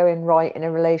weren't going right in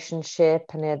a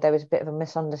relationship and there was a bit of a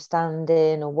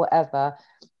misunderstanding or whatever,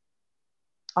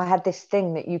 I had this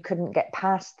thing that you couldn't get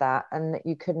past that, and that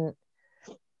you couldn't,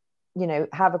 you know,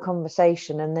 have a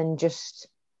conversation and then just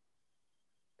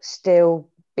still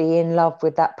be in love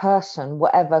with that person,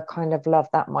 whatever kind of love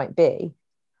that might be.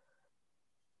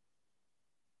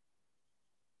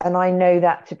 And I know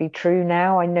that to be true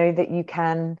now. I know that you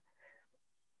can,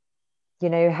 you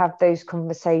know, have those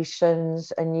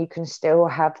conversations and you can still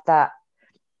have that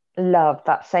love,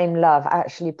 that same love,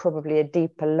 actually probably a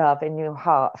deeper love in your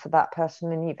heart for that person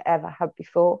than you've ever had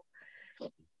before.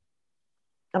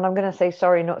 And I'm going to say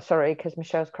sorry, not sorry, because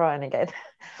Michelle's crying again.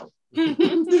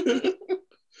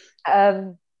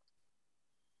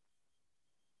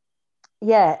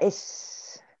 Yeah,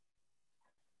 it's,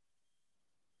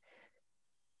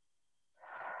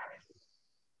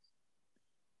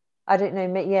 I don't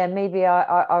know. Yeah, maybe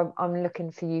I'm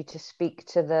looking for you to speak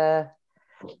to the.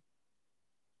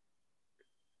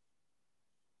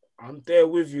 I'm there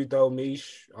with you, though,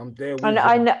 Mish. I'm there with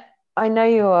you. I know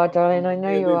you are, darling. I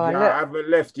know you are. Look, I haven't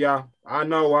left you. I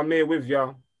know. I'm here with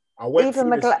you. I went through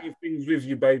the same things with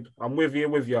you, babe. I'm with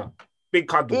you. Big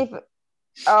cuddle.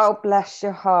 Oh, bless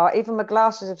your heart. Even my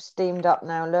glasses have steamed up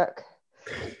now. Look.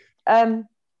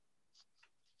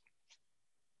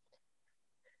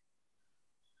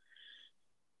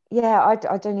 Yeah,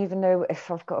 I don't even know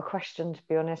if I've got a question, to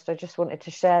be honest. I just wanted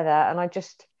to share that. And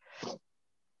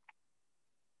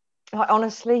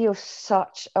honestly, you're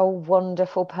such a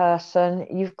wonderful person.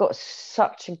 You've got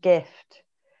such a gift.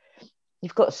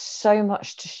 You've got so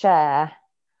much to share.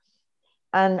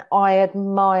 And I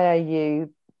admire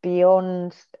you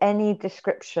beyond any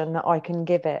description that I can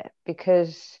give it,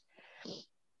 because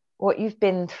what you've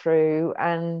been through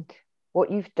and what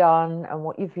you've done and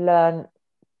what you've learned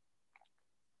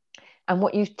and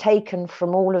what you've taken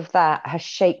from all of that has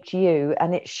shaped you,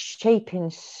 and it's shaping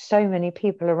so many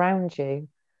people around you.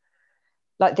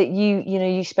 Like that, you know,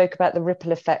 you spoke about the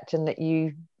ripple effect, and that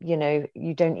you know,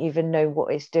 you don't even know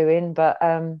what it's doing, but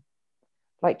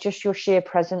like just your sheer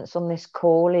presence on this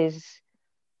call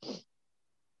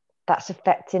that's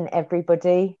affecting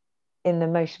everybody in the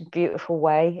most beautiful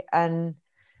way. And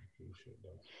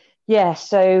yeah,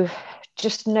 so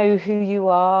just know who you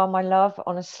are, my love.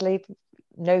 Honestly,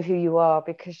 know who you are,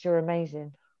 because you're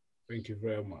amazing. Thank you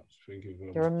very much.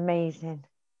 You're amazing.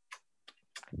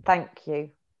 Thank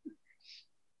you.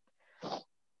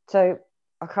 So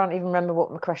I can't even remember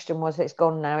what my question was. It's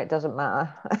gone now. It doesn't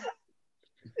matter.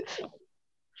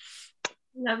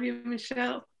 Love you,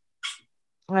 Michelle.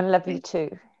 I love you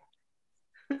too.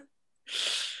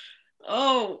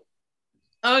 Oh,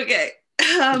 okay.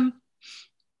 And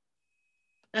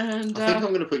I think I'm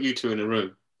going to put you two in a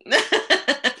room. We're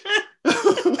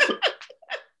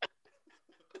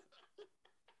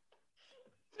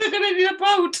going to need a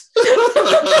boat.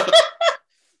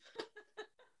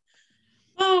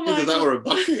 Oh my Either that or a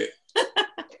bucket.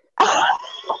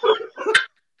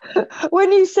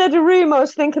 When you said a room, I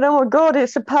was thinking, oh my God,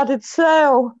 it's a padded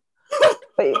cell.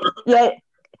 But yeah,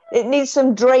 it needs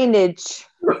some drainage,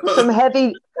 some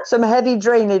heavy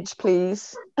drainage,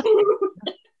 please.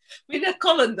 We need a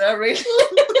colander, really.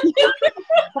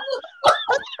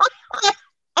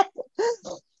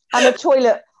 And a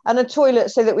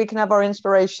toilet so that we can have our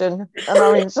inspiration and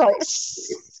our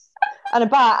insights. And a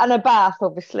bath,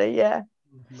 obviously, yeah.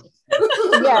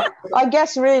 Yeah, I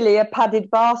guess really a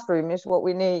padded bathroom is what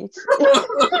we need.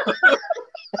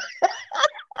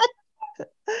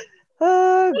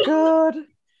 Oh God.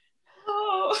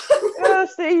 Oh. Yeah,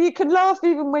 see, you can laugh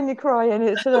even when you're crying.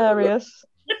 It's hilarious.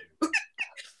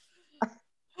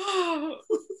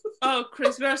 Oh,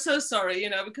 Chris, we're so sorry,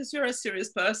 because you're a serious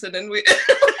person and we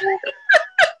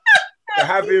You're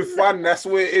having fun. That's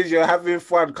what it is. You're having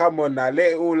fun. Come on now.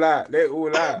 Let it all out. Let it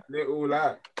all out. Let it all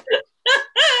out.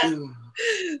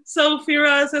 So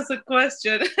Firas has a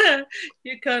question.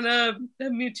 You can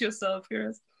mute yourself,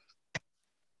 Firas.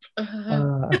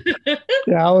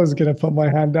 Yeah, I was gonna put my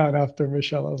hand down after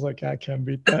Michelle. I was like, I can't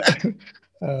beat that.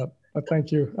 But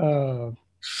thank you.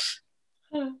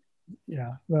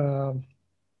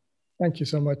 Thank you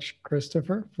so much,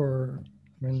 Christopher,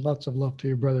 lots of love to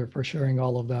you, brother, for sharing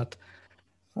all of that.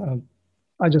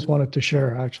 I just wanted to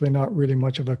share, actually, not really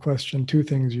much of a question, two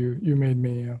things you made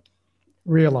me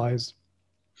realize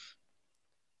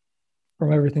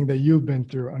from everything that you've been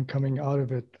through and coming out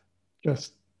of it,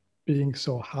 just being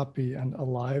so happy and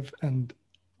alive, and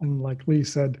like Lee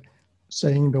said,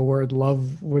 saying the word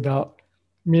love without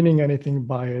meaning anything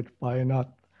by it, by not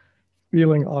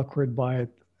feeling awkward by it.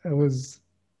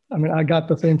 I got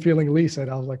the same feeling Lee said.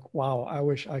 I was like, wow, I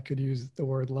wish I could use the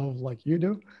word love like you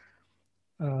do.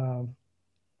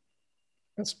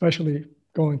 Especially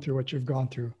going through what you've gone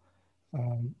through.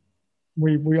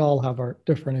 We all have our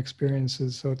different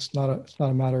experiences, so it's not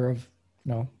a matter of,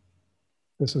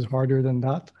 this is harder than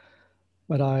that.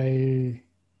 But I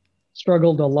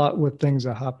struggled a lot with things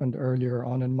that happened earlier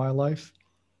on in my life,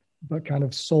 but kind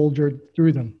of soldiered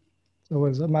through them. So it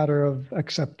was a matter of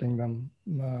accepting them.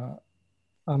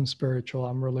 I'm spiritual,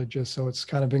 I'm religious, so it's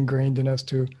kind of ingrained in us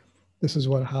to, this is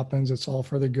what happens, it's all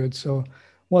for the good. So it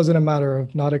wasn't a matter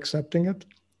of not accepting it,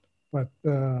 but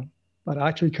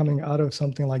actually coming out of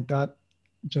something like that,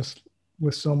 just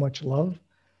with so much love,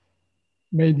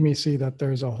 made me see that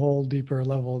there's a whole deeper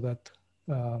level that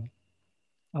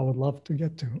I would love to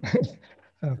get to,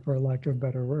 for lack of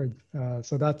better words.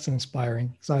 So that's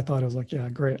inspiring. So I thought it was like, yeah,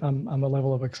 great. I'm a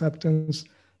level of acceptance.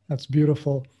 That's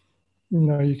beautiful.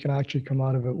 You can actually come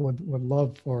out of it with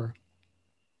love for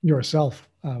yourself.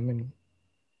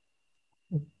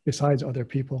 Besides other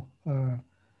people,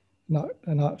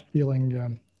 not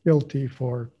feeling guilty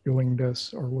for doing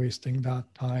this or wasting that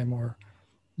time or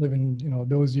living,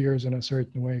 those years in a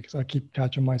certain way. Because I keep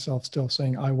catching myself still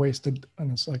saying I wasted,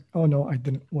 and it's like, oh no, I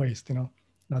didn't waste.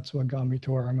 That's what got me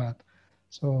to where I'm at.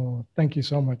 So thank you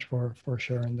so much for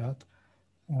sharing that.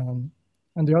 And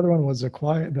the other one was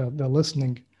the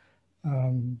listening.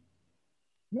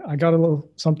 I got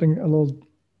something a little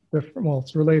different. Well,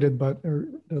 it's related, but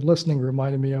the listening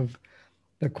reminded me of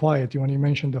the quiet. When you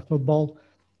mentioned the football,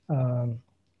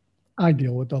 I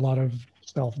deal with a lot of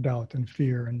self-doubt and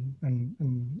fear and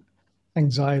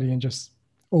anxiety and just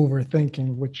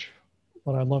overthinking, which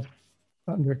what I love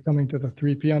coming to the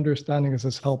 3P understanding is,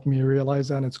 has helped me realize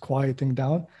that, and it's quieting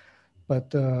down.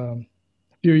 But a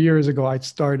few years ago,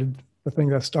 the thing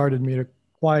that started me to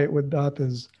quiet with that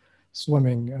is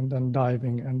swimming, and then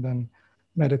diving, and then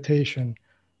meditation.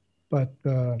 But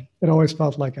it always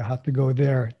felt like I had to go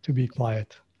there to be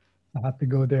quiet. I had to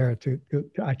go there to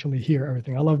actually hear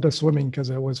everything. I love the swimming because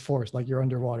it was forced, like you're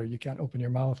underwater. You can't open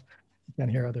your mouth. You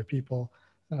can't hear other people.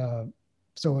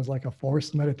 So it was like a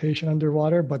forced meditation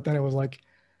underwater. But then it was like,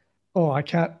 oh, I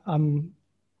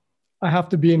have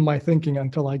to be in my thinking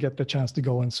until I get the chance to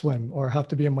go and swim, or I have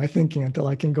to be in my thinking until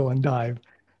I can go and dive.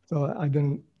 So I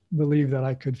didn't believe that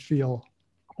I could feel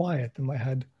quiet in my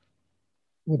head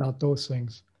without those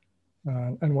things.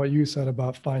 And what you said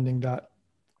about finding that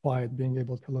quiet, being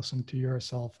able to listen to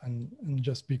yourself and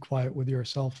just be quiet with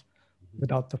yourself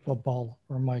without the football,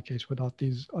 or in my case, without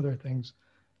these other things,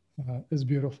 is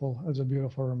beautiful, as a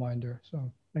beautiful reminder.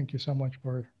 So thank you so much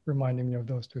for reminding me of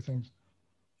those two things.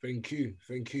 Thank you.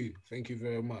 Thank you. Thank you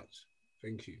very much.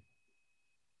 Thank you.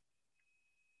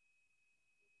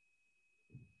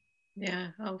 Yeah,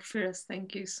 Firas,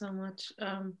 thank you so much.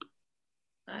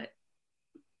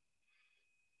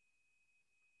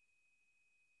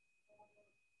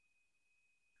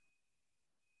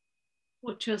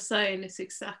 What you're saying is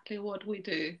exactly what we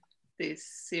do, this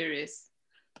series,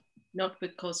 not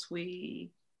because we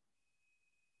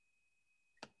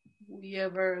we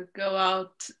ever go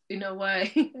out in a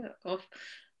way of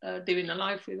living a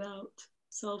life without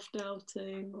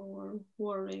self-doubting or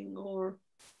worrying or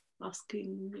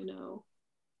asking,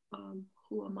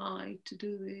 who am I to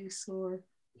do this, or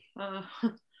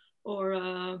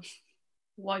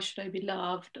why should I be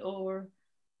loved, or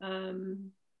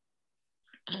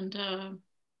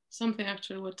something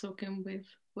actually we're talking with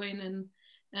Wayne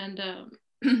and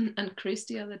and Chris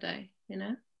the other day,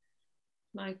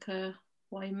 like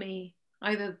why me?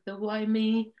 Either the why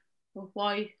me, or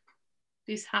why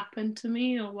this happened to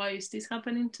me, or why is this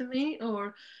happening to me,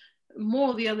 or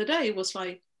more the other day was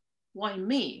like, why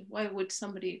me? Why would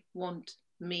somebody want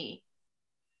me?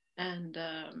 And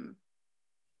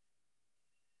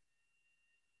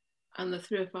the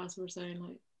three of us were saying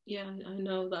like, yeah, I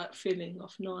know that feeling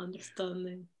of not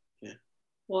understanding. Yeah.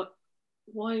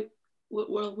 Why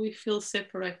we feel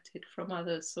separated from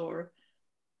others, or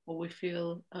we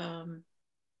feel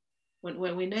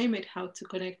when we name it how to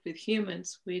connect with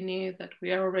humans, we knew that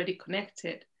we are already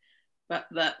connected, but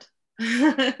that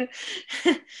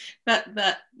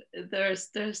that there's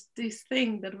this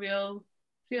thing that we all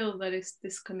feel that is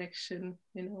disconnection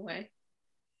in a way,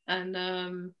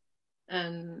 and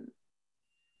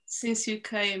since you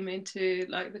came into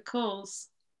like the calls,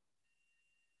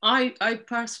 I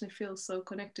personally feel so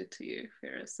connected to you,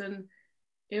 Firas, and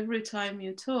every time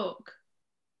you talk,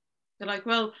 you're like,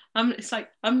 well, it's like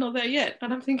I'm not there yet,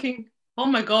 and I'm thinking, oh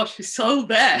my gosh, he's so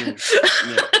there.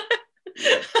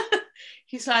 Yeah.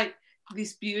 He's like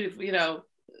this beautiful,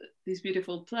 this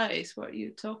beautiful place where you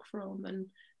talk from,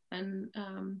 and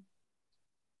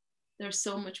there's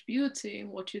so much beauty in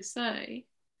what you say,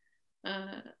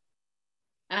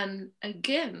 and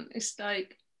again, it's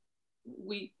like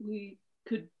we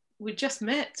just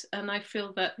met, and I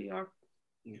feel that you are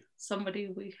somebody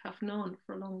we have known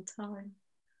for a long time.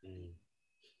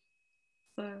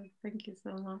 So thank you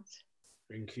so much.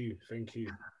 Thank you.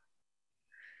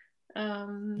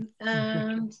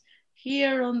 And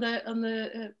here on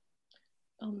the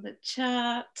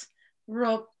chat,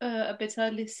 Rob a bit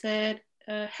early said,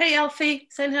 "Hey Alfie,"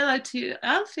 saying hello to you.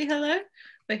 Alfie, hello.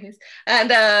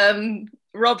 And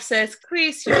Rob says,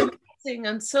 "Chris, you're amazing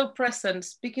and so present,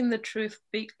 speaking the truth,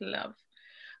 big love."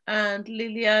 And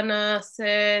Liliana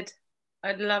said,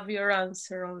 "I love your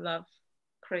answer on love,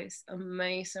 Chris.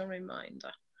 Amazing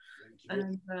reminder."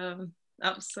 And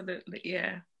absolutely,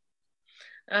 yeah.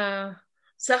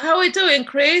 So how are we doing,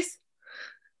 Chris?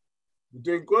 We're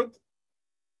doing good.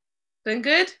 Doing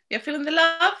good? You're feeling the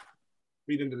love?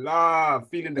 Feeling the love,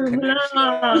 feeling the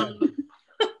connection.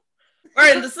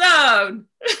 We're in the zone.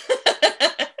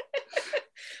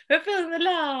 We're feeling the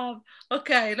love.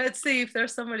 Okay, let's see if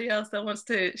there's somebody else that wants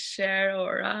to share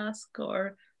or ask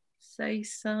or say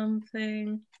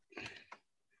something.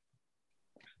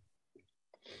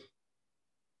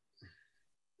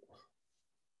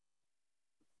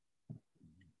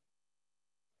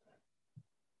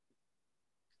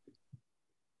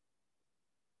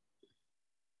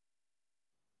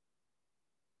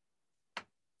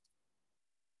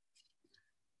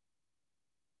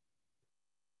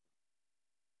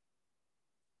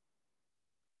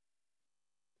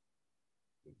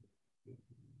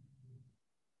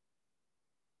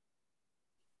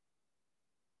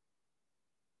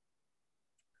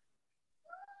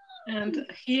 And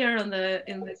here in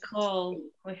the call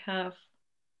we have.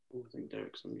 I think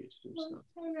Derek's unmuted himself.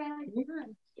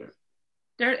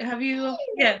 Derek, have you?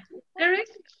 Yeah, Derek,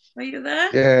 are you there?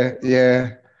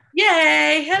 Yeah.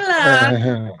 Yay!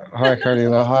 Hello. Hi,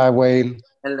 Carolina. Hi, Wayne.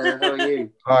 Hello, how are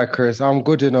you? Hi, Chris. I'm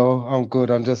good. I'm good.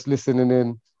 I'm just listening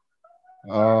in.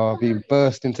 Been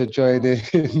bursting to join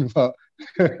in, but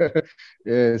yeah,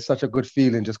 it's such a good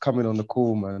feeling just coming on the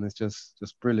call, man. It's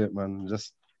just brilliant, man.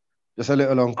 Just a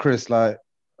little on Chris, like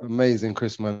amazing,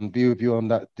 Chris, man. Be with you on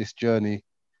this journey,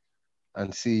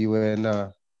 and see you where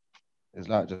now. It's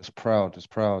like just proud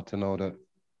to know that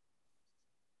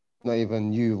not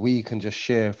even you, we can just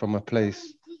share from a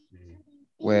place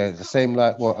where it's the same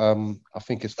like what I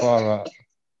think it's Farah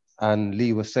and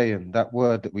Lee were saying, that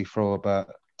word that we throw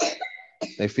about,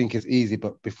 they think it's easy,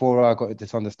 but before I got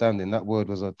this understanding, that word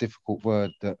was a difficult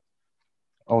word that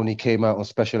only came out on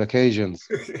special occasions.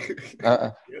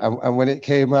 And when it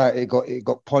came out, it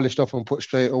got polished off and put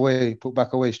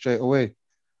back away straight away.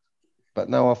 But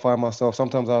now I find myself,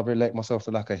 sometimes I relate myself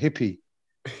to like a hippie,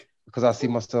 because I feel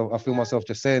myself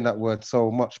just saying that word so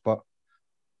much, but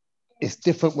it's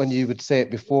different when you would say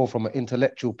it before from an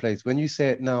intellectual place. When you say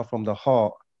it now from the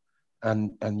heart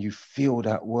and you feel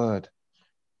that word,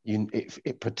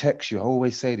 it protects you. I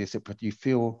always say this, you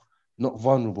feel not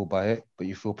vulnerable by it, but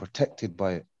you feel protected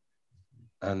by it.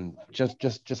 And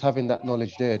just having that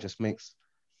knowledge there just makes,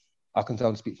 I can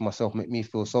tell, speak for myself, make me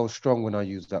feel so strong when I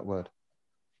use that word.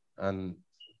 And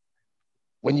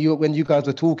when you guys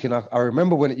were talking, I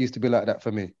remember when it used to be like that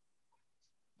for me.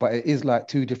 But it is like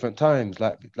two different times.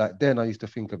 Like then I used to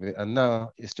think of it, and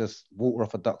now it's just water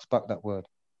off a duck's back, that word.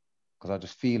 Because I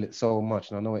just feel it so much,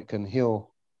 and I know it can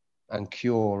heal and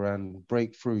cure and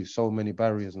break through so many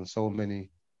barriers and so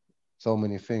many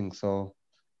things. So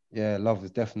yeah, love is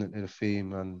definitely the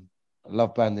theme, and I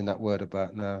love banding that word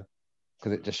about now,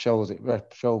 because it just shows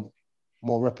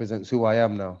more represents who I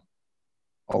am now,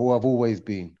 or who I've always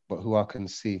been, but who I can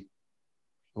see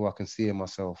in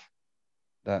myself.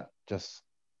 That just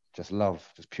love,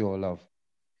 just pure love.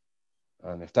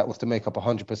 And if that was to make up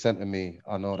 100% of me,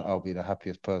 I know that I'll be the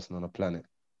happiest person on the planet,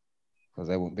 because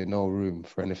there won't be no room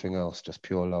for anything else, just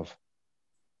pure love.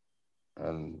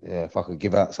 And yeah, if I could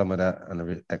give out some of that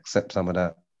and accept some of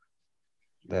that,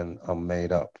 then I'm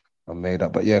made up.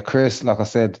 But yeah, Chris, like I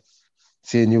said,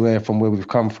 seeing you here from where we've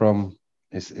come from,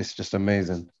 it's just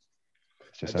amazing.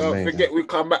 It's just Don't amazing. forget, we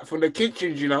come back from the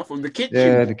kitchens, from the kitchen.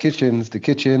 Yeah, the kitchens,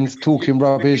 talking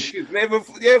rubbish.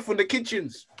 From the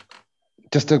kitchens.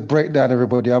 Just to break down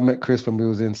everybody, I met Chris when we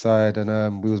was inside,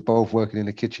 and we was both working in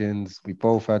the kitchens. We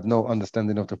both had no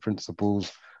understanding of the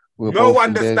principles. No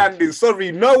understanding.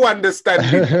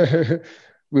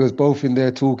 We was both in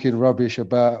there talking rubbish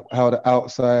about how the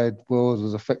outside world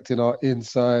was affecting our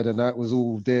inside, and that was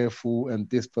all their fault and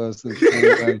this person's fault,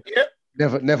 and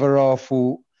never our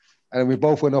fault. And we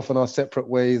both went off on our separate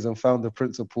ways and found the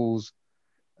principles.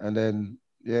 And then,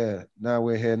 yeah, now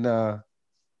we're here now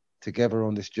together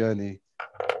on this journey.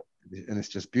 And it's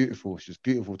just beautiful. It's just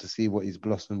beautiful to see what he's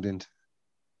blossomed into.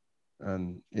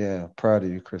 And yeah, proud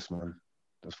of you, Chris, man.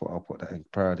 That's what I'll put that in.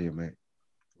 Proud of you, mate.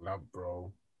 Love,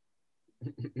 bro.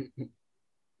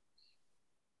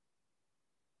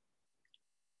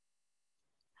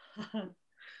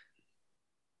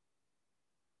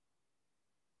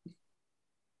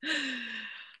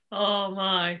 Oh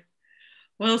my.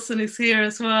 Wilson is here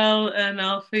as well, and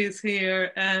Alfie is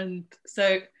here. And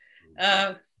so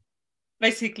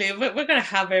basically we're going to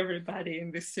have everybody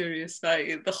in this series.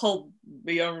 Like the whole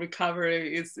Beyond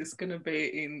Recovery is going to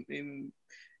be in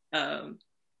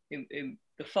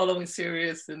the following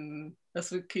series, and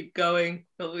as we keep going,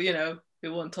 but we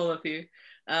want all of you,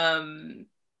 and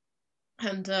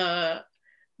the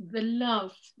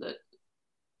love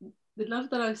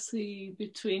that I see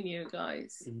between you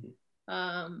guys,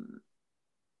 I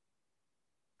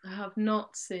have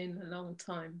not seen a long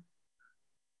time.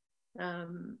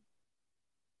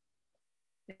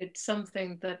 It's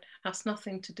something that has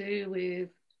nothing to do with,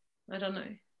 I don't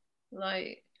know,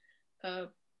 like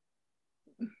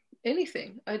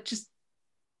anything.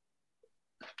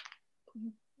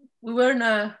 We were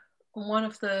on one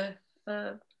of the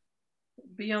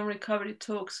Beyond Recovery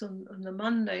talks on the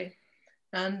Monday,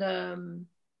 and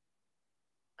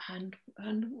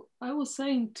I was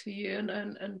saying to you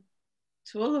and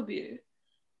to all of you,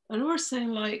 and we're saying,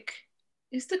 like,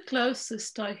 it's the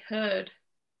closest I heard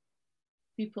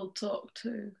people talk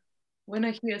to when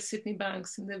I hear Sydney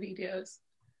Banks in the videos.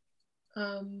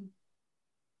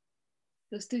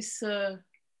 There's this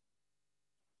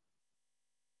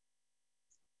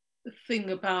thing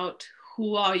about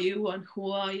who are you and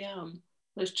who I am.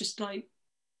 There's just like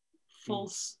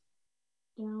falls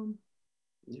down.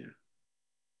 Yeah.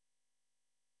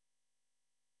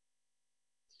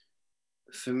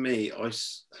 For me, I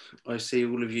see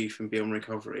all of you from Beyond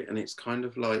Recovery, and it's kind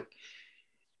of like,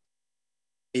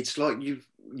 it's like you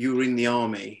were in the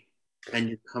army and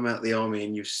you've come out of the army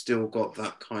and you've still got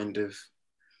that kind of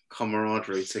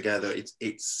camaraderie together.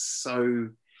 It's so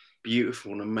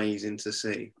beautiful and amazing to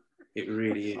see. It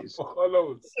really is.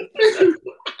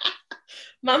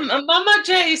 Mama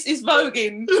Jace is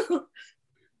voguing.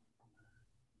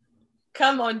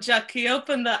 Come on, Jackie,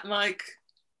 open that mic.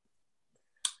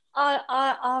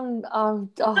 I'm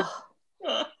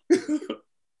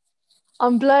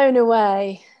blown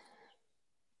away.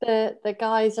 The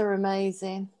guys are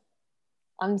amazing.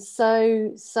 I'm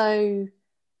so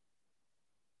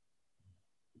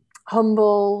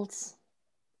humbled,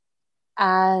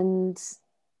 and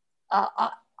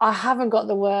I haven't got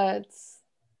the words.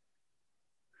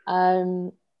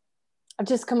 I've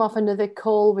just come off another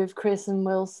call with Chris and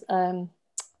Wilson,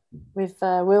 with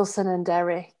Wilson and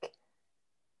Derek,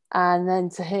 and then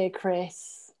to hear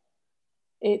Chris,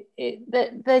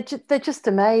 they're just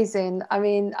amazing. I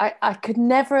mean, I could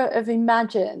never have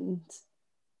imagined,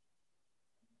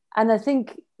 and I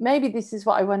think maybe this is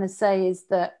what I want to say, is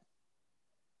that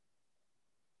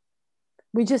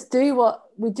we just do what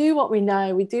we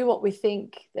know, we do what we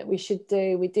think that we should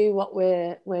do, we do what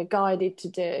we're guided to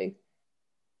do,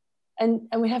 and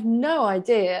we have no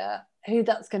idea who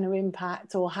that's going to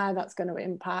impact or how that's going to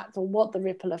impact or what the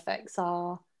ripple effects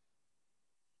are.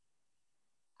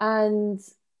 And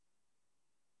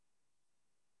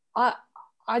I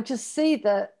just see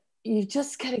that you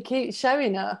just got to keep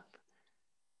showing up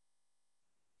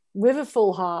with a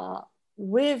full heart,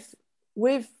 with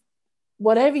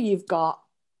whatever you've got,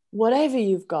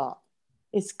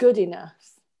 it's good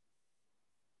enough.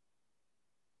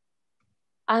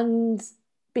 And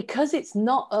because it's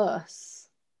not us,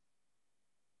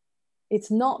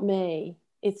 it's not me,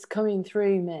 it's coming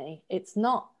through me. It's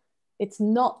not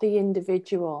the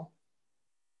individual.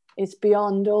 It's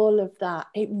beyond all of that.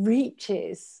 It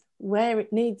reaches where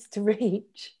it needs to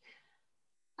reach.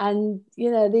 And,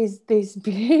 you know, these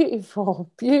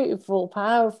beautiful, beautiful,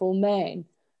 powerful men,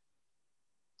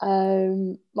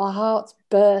 my heart's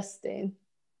bursting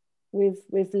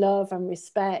with love and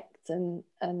respect, and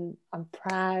I'm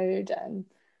proud, and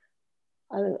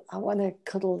I want to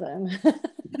cuddle them.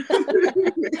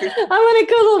 I want to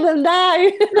cuddle them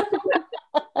now.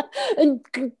 And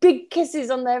big kisses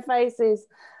on their faces.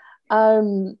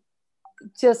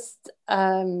 Just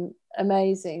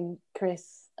amazing,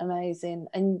 Chris, amazing.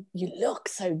 And you look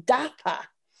so dapper.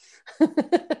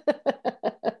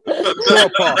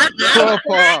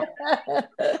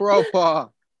 Proper.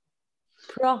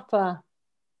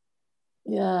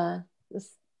 Yeah.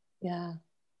 Yeah.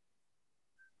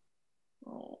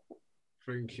 Oh,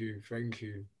 thank you.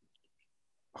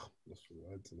 Oh, that's the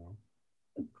words now.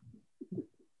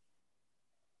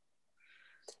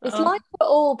 It's like we're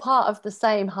all part of the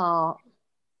same heart.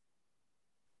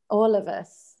 All of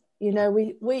us. You know,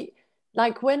 we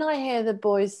like, when I hear the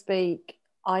boys speak,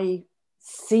 I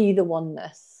see the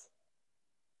oneness.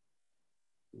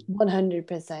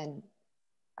 100%.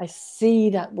 I see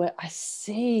that I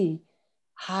see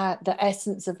how the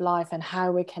essence of life and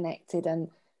how we're connected, and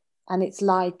it's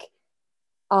like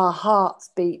our hearts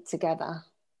beat together,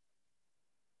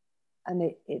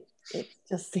 and it's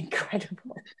just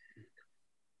incredible.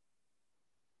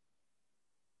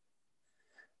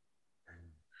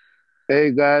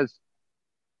 Hey guys.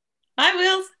 Hi,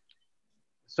 Will.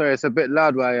 Sorry, it's a bit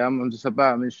loud where I am.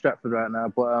 I'm in Stratford right now,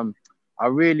 but I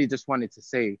really just wanted to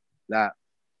say that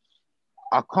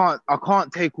I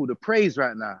can't take all the praise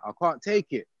right now. I can't take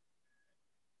it.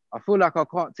 I feel like I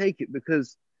can't take it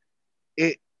because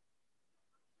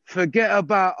forget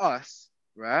about us,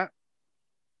 right?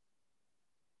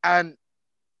 And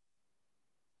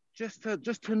just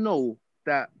to know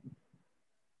that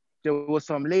there were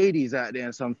some ladies out there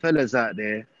and some fellas out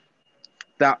there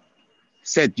that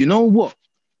said, you know what?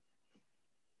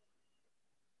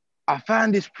 I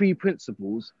found this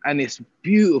pre-principles and it's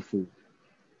beautiful.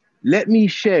 Let me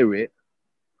share it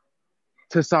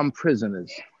to some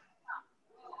prisoners.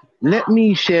 Let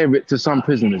me share it to some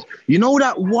prisoners. You know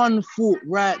that one thought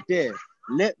right there?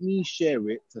 Let me share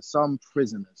it to some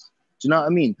prisoners. Do you know what I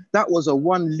mean? That was a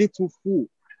one little thought,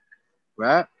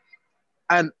 right?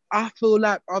 And I feel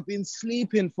like I've been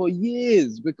sleeping for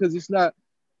years because it's like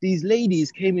these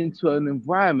ladies came into an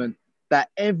environment that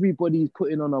everybody's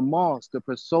putting on a mask, a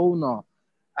persona,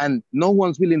 and no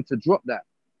one's willing to drop that.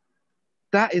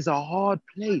 That is a hard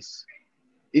place,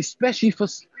 especially for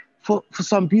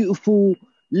some beautiful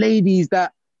ladies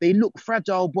that they look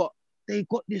fragile, but they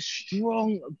got this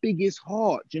strong, biggest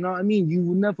heart. Do you know what I mean? You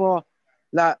will never,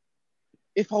 like,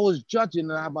 if I was judging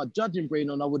and I had my judging brain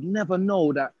on, I would never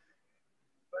know that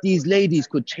these ladies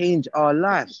could change our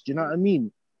lives. Do you know what I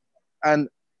mean? And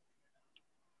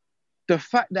the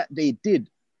fact that they did,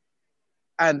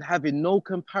 and having no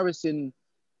comparison,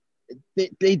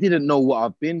 they didn't know what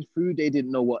I've been through. They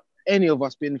didn't know what any of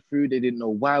us been through. They didn't know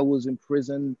why I was in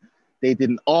prison. They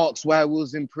didn't ask why I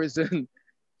was in prison.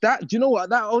 Do you know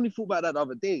what? I only thought about that the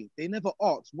other day. They never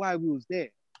asked why we was there.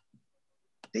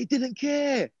 They didn't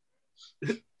care.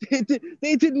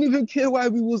 They didn't even care why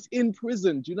we was in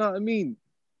prison. Do you know what I mean?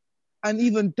 And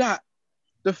even that,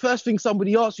 the first thing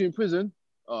somebody asks you in prison,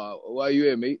 why are you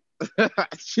here, mate?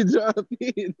 You know what I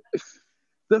mean?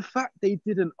 The fact they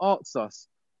didn't ask us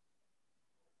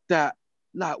that,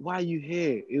 like, why are you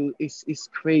here? It's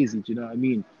crazy, do you know what I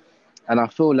mean? And I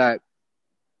feel like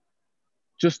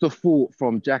just the thought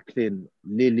from Jacqueline,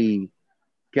 Lily,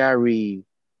 Gary,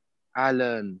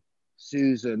 Alan,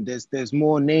 Susan, there's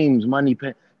more names,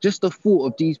 just the thought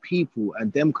of these people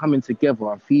and them coming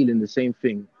together and feeling the same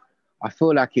thing. I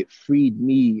feel like it freed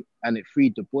me and it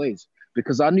freed the boys,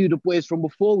 because I knew the boys from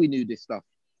before we knew this stuff.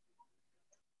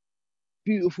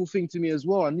 Beautiful thing to me as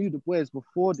well. I knew the boys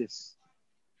before this.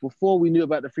 before we knew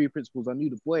about the three principles, I knew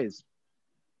the boys.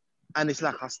 And it's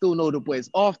like, I still know the boys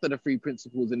after the three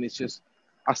principles. And it's just,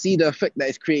 I see the effect that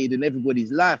it's created in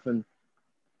everybody's life. And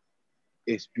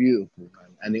it's beautiful,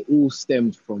 man. And it all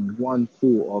stems from one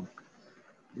thought of,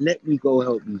 let me go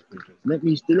help these people. Let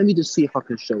me just see if I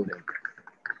can show them.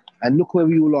 And look where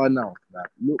we all are now. Like,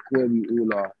 look where we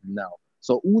all are now.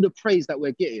 So all the praise that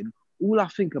we're getting, all I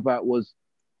think about was,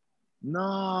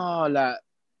 nah, like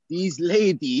these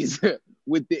ladies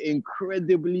with the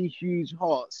incredibly huge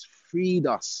hearts freed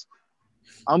us.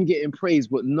 I'm getting praise,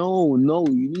 but no,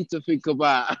 you need to think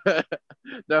about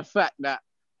the fact that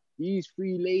these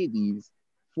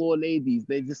four ladies,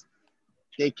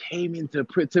 they came into,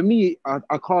 to me,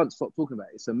 I can't stop talking about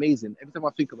it. It's amazing. Every time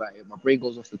I think about it, my brain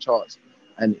goes off the charts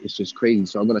and it's just crazy.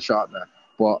 So I'm going to shut up now.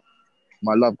 But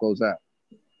my love goes out.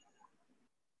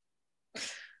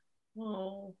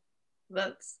 Oh,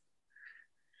 that's...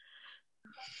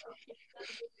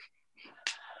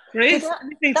 Chris,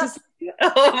 anything to say?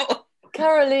 Oh.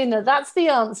 Carolina, that's the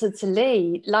answer to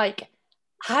Lee. Like,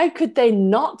 how could they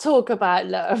not talk about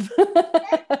love?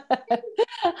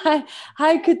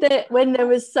 how could they, when there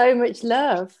was so much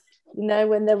love, you know,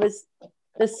 when there's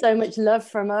so much love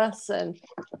from us and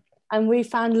we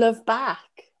found love back.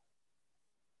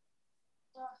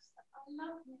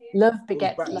 Love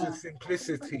begets goes back love. to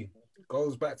simplicity.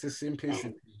 Goes back to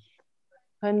simplicity.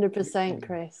 100%,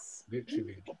 Chris.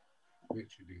 Literally.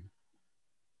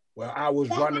 Well, I was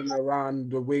running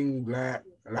around the wing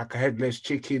like a headless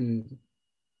chicken.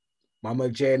 Mama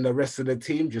J and the rest of the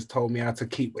team just told me how to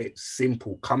keep it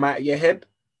simple. Come out of your head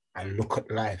and look at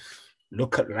life.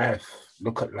 Look at life.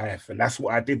 And that's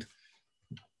what I did.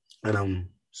 And I'm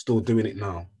still doing it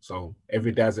now. So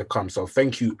every day as it comes. So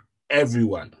thank you,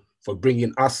 everyone, for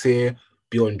bringing us here,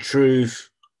 Beyond Truth.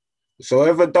 So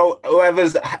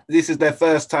whoever's this is their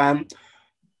first time,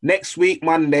 next week,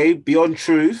 Monday, Beyond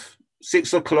Truth,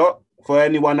 6 o'clock, for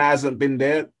anyone that hasn't been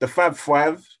there, the Fab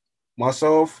Five,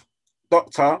 myself,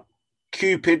 Doctor,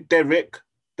 Cupid, Derek,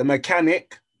 the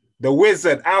Mechanic, the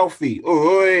Wizard, Alfie,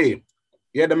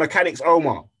 yeah, the Mechanic's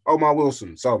Omar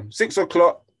Wilson. So 6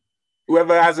 o'clock,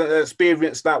 whoever hasn't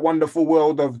experienced that wonderful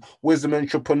world of wisdom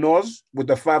entrepreneurs with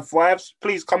the Fab Fives,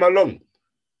 please come along.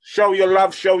 Show your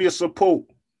love, show your support.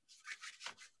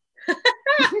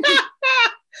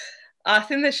 I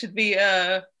think there should be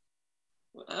a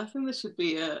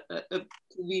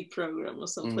TV program or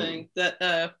something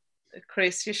that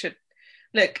Chris, you should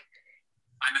look.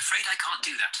 I'm afraid I can't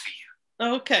do that for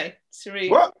you. Okay, Siri.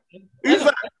 What? Who's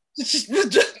that?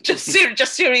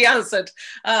 just Siri answered.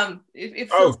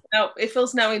 It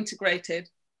feels now integrated.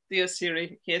 Dear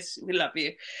Siri, yes, we love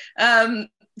you.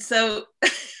 So,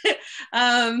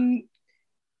 can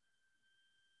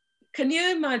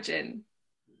you imagine?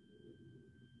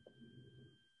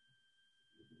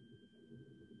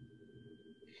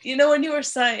 You know, when you were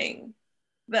saying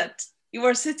that you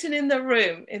were sitting in the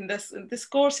room in this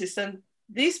courses, and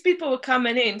these people were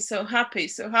coming in so happy,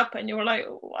 and you were like,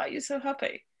 why are you so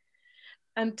happy?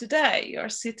 And today you are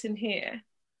sitting here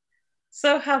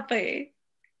so happy,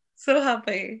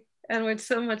 and with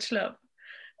so much love.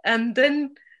 And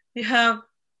then you have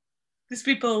these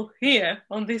people here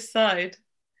on this side.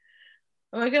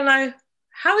 And we're going like,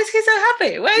 how is he so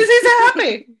happy? Why is he so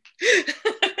happy?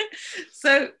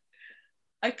 So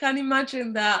I can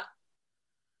imagine that,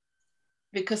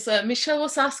 because Michelle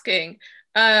was asking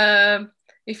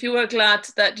if you were glad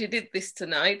that you did this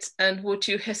tonight, and would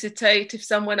you hesitate if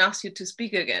someone asked you to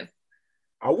speak again?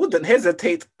 I wouldn't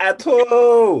hesitate at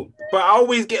all. But I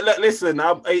always get, listen,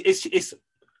 it's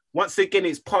once again,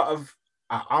 it's part of,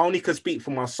 I only can speak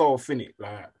for myself, innit?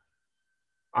 Like,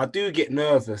 I do get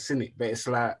nervous, innit? But it's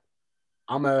like,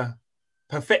 I'm a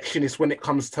perfectionist when it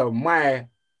comes to my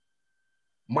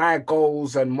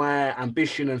goals and my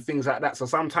ambition and things like that. So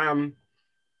sometimes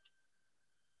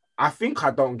I think I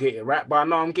don't get it right, but I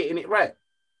know I'm getting it right.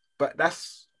 But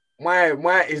that's my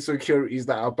insecurities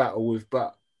that I battle with.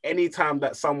 But anytime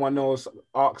that someone else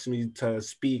asks me to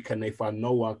speak, and if I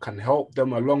know I can help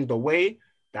them along the way,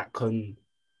 that can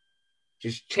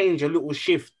just change a little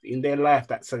shift in their life,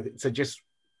 to just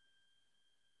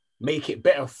make it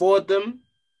better for them,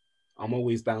 I'm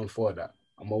always down for that.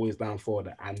 And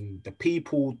the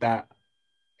people that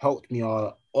helped me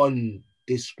are on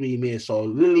this stream here. So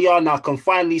Liliana, I can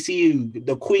finally see you.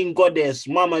 The Queen Goddess,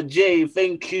 Mama J,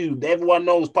 thank you. Everyone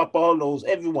knows Papa Hollows,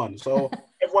 everyone. So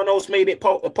everyone else made it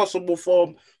possible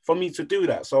for me to do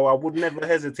that. So I would never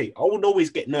hesitate. I would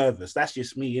always get nervous. That's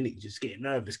just me, innit? Just getting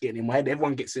nervous, getting in my head.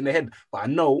 Everyone gets in their head. But I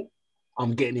know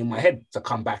I'm getting in my head to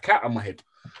come back out of my head.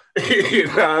 You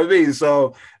know what I mean?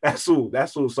 So that's all.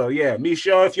 So yeah,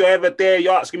 Michelle, if you're ever there,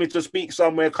 you're asking me to speak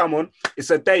somewhere, come on. It's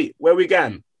a date. Where we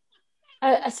going?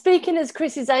 Speaking as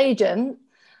Chris's agent,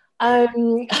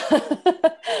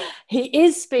 he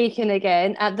is speaking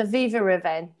again at the Viva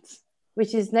event,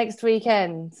 which is next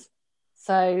weekend.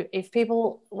 So if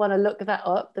people want to look that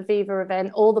up, the Viva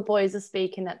event, all the boys are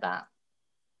speaking at that.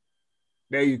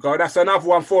 There you go. That's another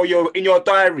one for you in your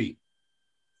diary.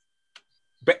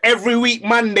 But every week,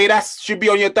 Monday, that should be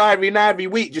on your diary now. Every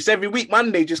week, just every week,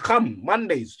 Monday, just come.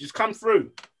 Mondays, just come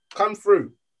through. Come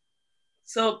through.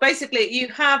 So basically, you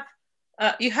have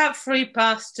free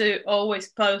pass to always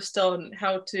post on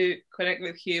how to connect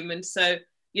with humans. So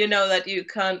you know that you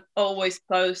can always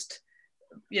post,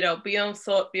 you know, beyond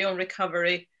thought, beyond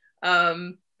recovery,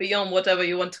 beyond whatever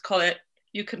you want to call it.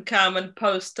 You can come and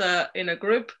post in a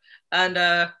group, and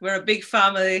we're a big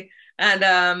family.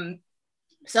 And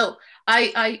so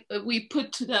we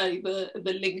put today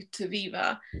the link to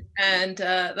Viva, and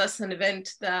that's an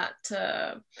event that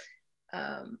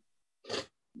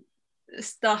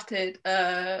started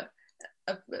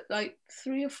like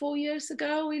 3 or 4 years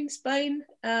ago in Spain,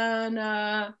 and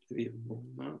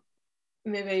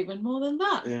maybe even more than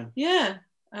that. Yeah.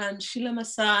 And Sheila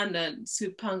Massan and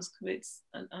Sue Pounskowitz,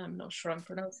 and I'm not sure I'm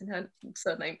pronouncing her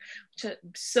surname, which are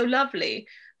so lovely,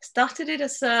 started it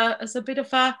as a bit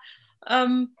of a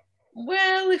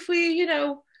well, if we, you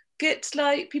know, get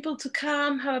like people to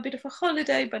come, have a bit of a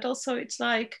holiday, but also it's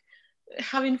like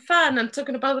having fun and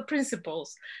talking about the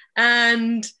principles.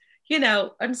 And, you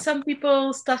know, and some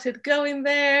people started going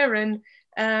there, and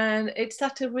it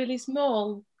started really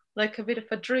small, like a bit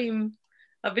of a dream,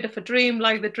 like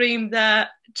the dream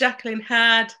that Jacqueline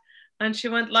had. And she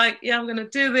went like, yeah, I'm going to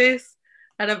do this.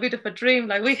 And a bit of a dream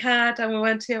like we had, and we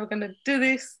went, yeah, we're going to do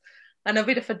this. And a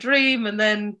bit of a dream, and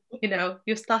then, you know,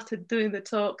 you started doing the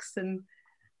talks, and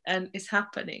it's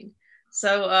happening.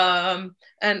 So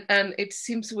and it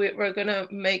seems we're gonna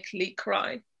make Lee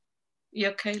cry. You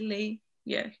okay, Lee?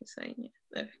 Yeah, he's saying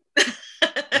yeah.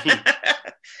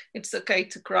 It's okay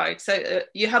to cry. So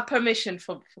you have permission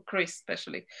for Chris,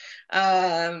 especially.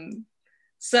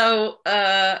 So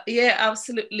yeah,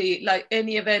 absolutely. Like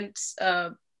any events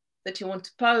that you want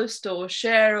to post or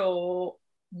share, or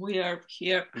we are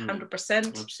here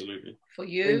 100% absolutely for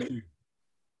you.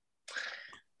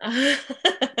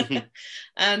 And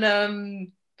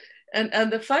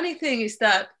the funny thing is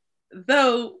that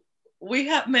though we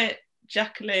have met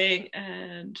Jacqueline,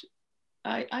 and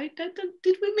I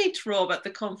did we meet Rob at the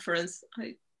conference?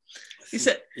 You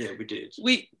said, yeah, we did.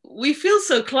 We feel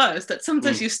so close that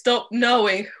sometimes you stop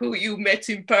knowing who you met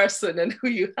in person and who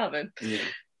you haven't. Yeah.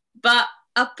 But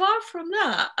apart from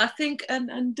that, I think,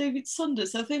 and David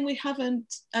Saunders, I think we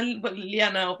haven't, and well,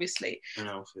 Liana obviously,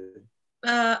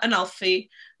 and Alfie,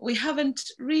 we haven't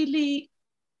really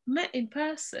met in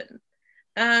person,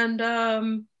 and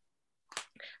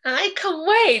I can't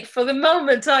wait for the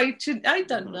moment. I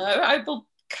don't know, I will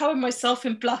cover myself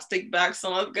in plastic bags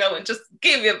and I'll go and just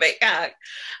give you a big hug.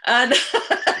 And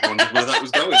I wondered where that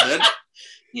was going then.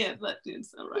 Yeah, that didn't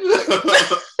sound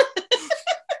right.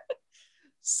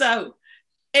 So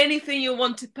anything you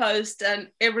want to post and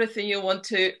everything you want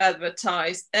to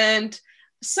advertise. And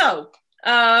so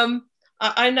I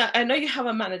know you have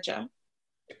a manager,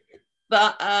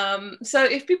 but so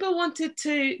if people wanted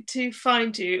to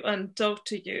find you and talk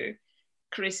to you,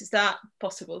 Chris, is that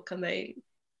possible? Can they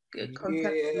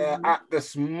contact you? At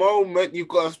this moment you've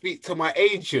got to speak to my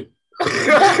agent.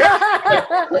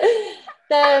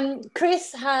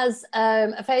 Chris has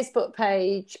a Facebook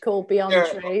page called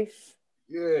Beyond Truth.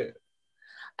 Yeah.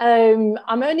 I'm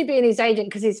only being his agent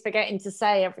because he's forgetting to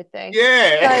say everything.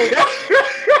 Yeah.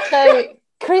 So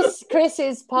Chris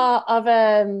is part of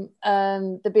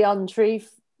the Beyond Truth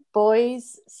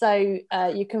boys. So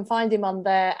you can find him on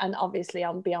there, and obviously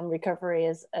on Beyond Recovery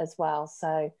as well.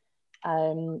 So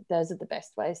those are the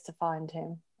best ways to find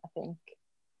him, I think.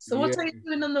 So what are you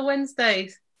doing on the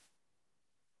Wednesdays?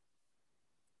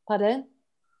 Pardon?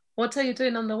 What are you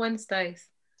doing on the Wednesdays?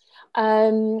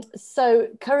 So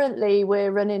currently we're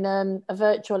running a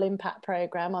virtual impact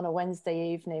program on a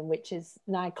Wednesday evening, which is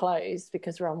now closed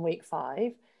because we're on week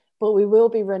 5, but we will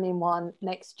be running one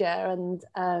next year, and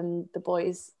the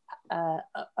boys are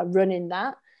running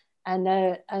that,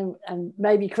 and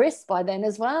maybe Chris by then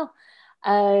as well.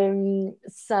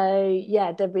 So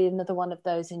yeah, there'll be another one of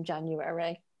those in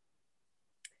January.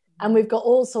 And we've got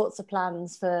all sorts of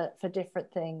plans for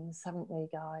different things, haven't we,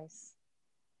 guys?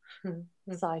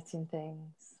 Exciting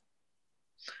things.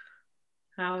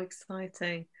 How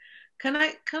exciting. Can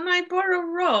I borrow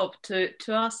Rob to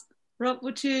ask? Rob,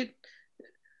 would you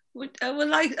I would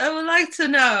like to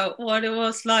know what it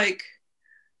was like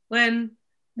when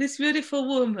this beautiful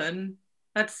woman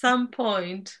at some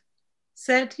point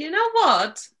said, you know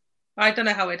what? I don't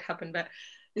know how it happened, but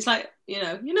it's like, you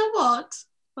know what?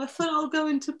 I thought I'll go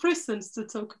into prisons to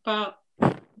talk about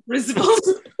principles.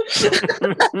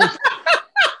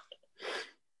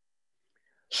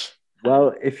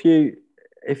 Well, if you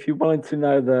wanted to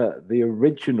know the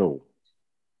original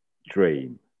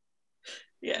dream,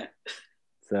 yeah.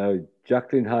 So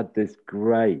Jacqueline had this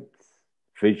great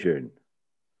vision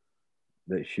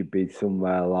that she'd be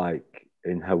somewhere like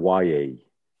in Hawaii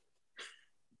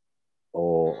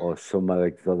or some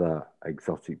other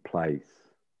exotic place,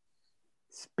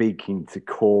 speaking to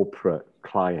corporate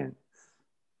clients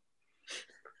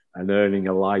and earning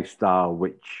a lifestyle,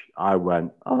 which I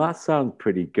went, oh, that sounds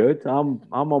pretty good. I'm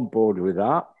on board with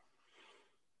that.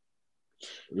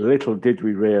 Little did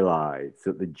we realize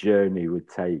that the journey would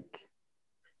take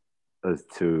us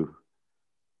to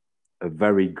a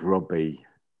very grubby,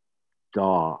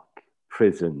 dark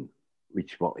prison,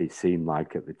 which what it seemed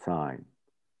like at the time,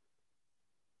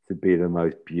 to be the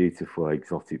most beautiful,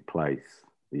 exotic place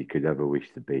that you could ever wish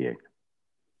to be in.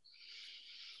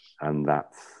 And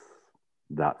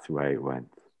that's where it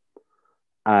went.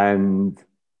 And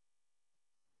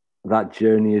that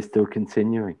journey is still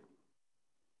continuing.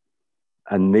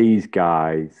 And these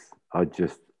guys are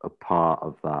just a part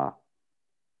of that.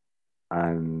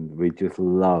 And we just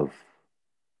love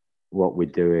what we're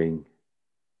doing,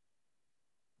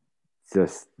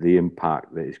 just the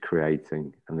impact that it's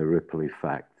creating and the ripple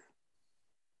effect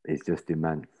is just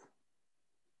immense.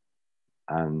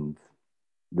 And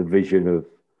the vision of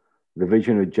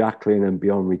Jacqueline and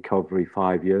Beyond Recovery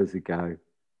 5 years ago,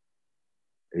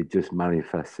 it just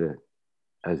manifests it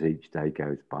as each day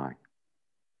goes by.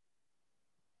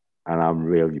 And I'm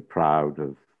really proud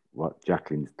of what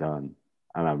Jacqueline's done.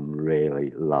 And I'm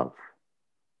really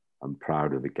I'm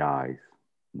proud of the guys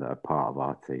that are part of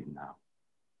our team now.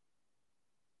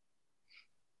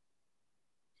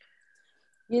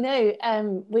 You know,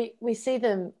 we see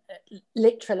them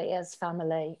literally as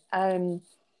family.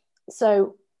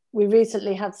 So we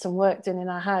recently had some work done in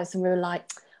our house and we were like,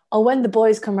 oh, when the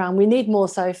boys come round, we need more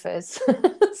sofas.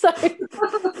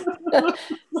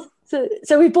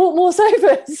 So we bought more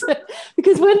sofas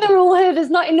because when they're all here, there's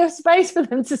not enough space for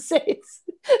them to sit.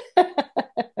 And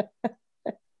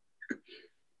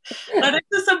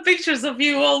there's some pictures of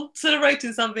you all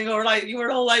celebrating something, or like you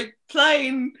were all like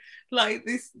playing like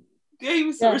these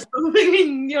games or something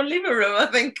in your living room, I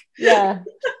think. Yeah.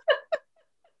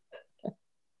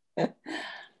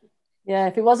 Yeah,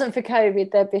 if it wasn't for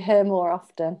COVID, they'd be here more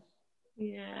often.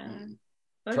 Yeah.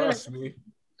 Trust me.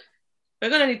 We're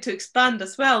going to need to expand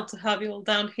as well to have you all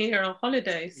down here on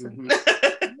holidays. Mm-hmm.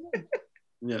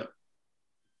 Yeah.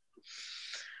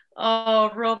 Oh,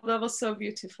 Rob, that was so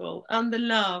beautiful. And the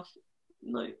love.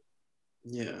 Like,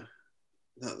 yeah.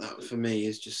 That for me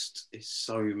is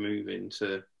so moving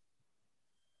to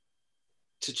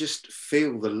just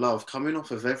feel the love coming off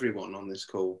of everyone on this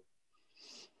call.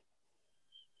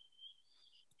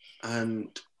 And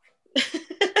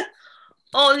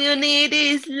all you need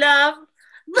is love.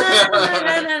 Na, na,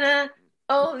 na, na, na.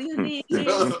 All you need is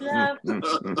love. Na,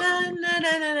 na, na,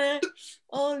 na, na.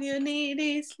 All you need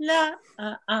is love.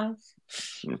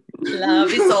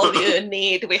 Love is all you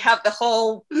need. We have the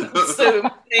whole Zoom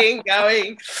thing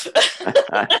going.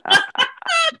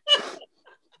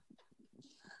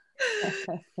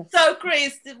 So,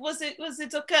 Chris, was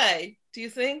it okay? Do you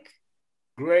think?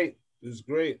 Great. It was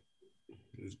great.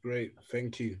 It was great.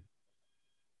 Thank you.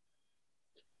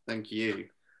 Thank you.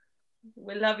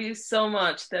 We love you so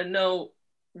much. There are no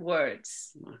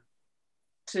words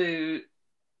to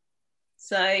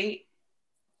say.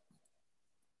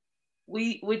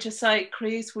 We just say,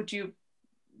 Chris, would you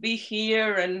be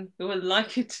here? And we would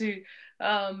like you to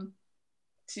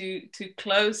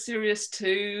close series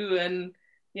 2, and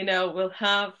we'll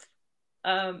have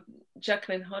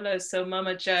Jacqueline Hollows, so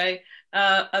Mama J,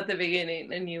 at the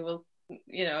beginning, and you will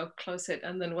close it,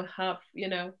 and then we'll have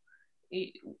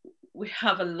we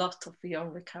have a lot of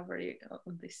Beyond Recovery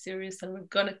on this series, and we're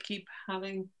gonna keep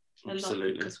having a lot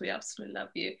because we absolutely love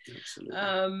you.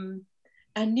 Absolutely.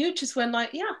 And you just went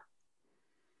like, yeah,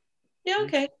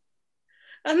 okay.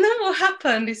 And then what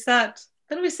happened is that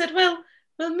then we said, well,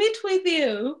 we'll meet with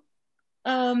you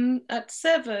at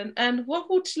 7, and what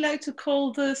would you like to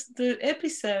call the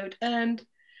episode? And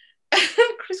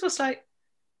Chris was like,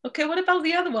 okay, what about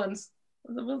the other ones?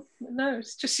 Well, no,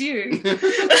 it's just you.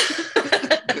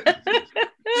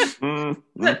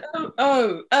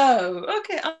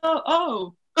 Okay.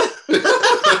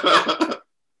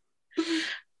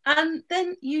 and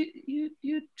then you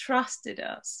trusted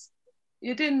us.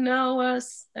 You didn't know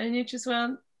us, and you just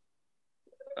went,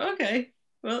 okay,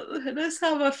 well, let's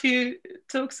have a few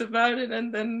talks about it,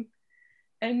 and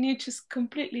you just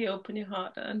completely opened your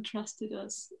heart and trusted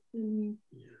us, and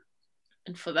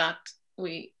for that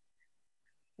we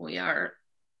are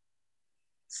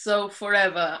so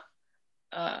forever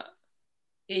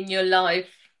in your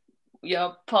life.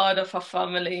 You're part of our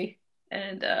family,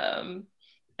 and we're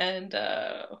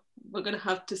gonna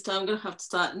have to start. I'm gonna have to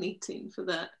start knitting for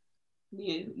that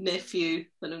new nephew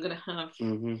that I'm gonna have.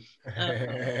 Mm-hmm.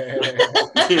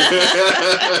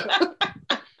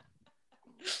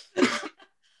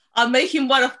 I'll make him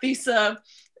one of these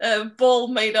ball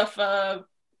made of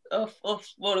what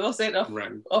was it, of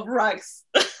rags.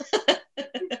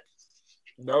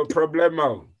 No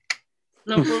problemo.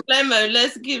 No problemo.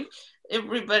 Let's give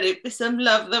everybody some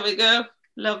love. There we go.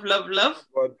 Love, love, love.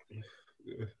 What?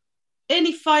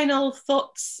 Any final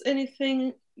thoughts?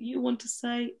 Anything you want to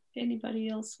say? Anybody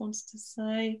else wants to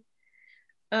say?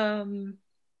 Can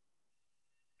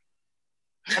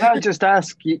I just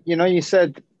ask you? You know, you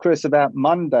said, Chris, about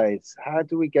Mondays. How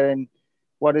do we get in?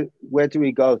 Where do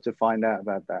we go to find out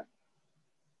about that?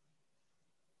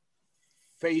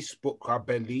 Facebook, I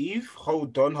believe.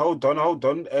 Hold on.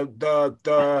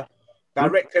 The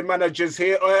director managers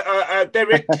here.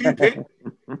 Derek, Cupid.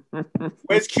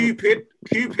 Where's Cupid?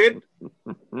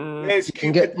 Where's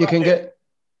Cupid? You can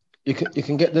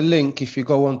get the link if you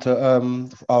go onto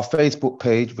our Facebook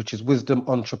page, which is Wisdom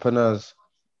Entrepreneurs.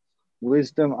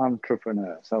 Wisdom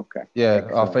Entrepreneurs. Okay. Yeah,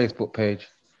 excellent. our Facebook page.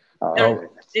 Oh,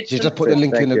 you just put the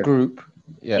link in the group.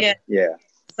 Yeah.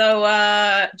 So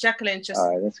Jacqueline just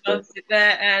posted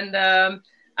there, and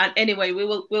anyway,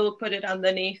 we'll put it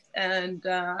underneath, and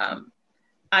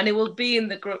it will be in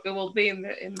the group. It will be in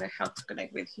the How to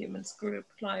Connect with Humans group,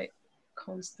 like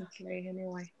constantly.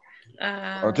 Anyway,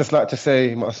 I'd just like to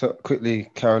say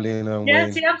quickly, Caroline and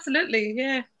yes, Wayne. yeah, absolutely,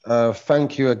 yeah.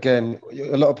 Thank you again.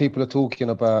 A lot of people are talking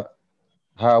about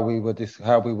how we were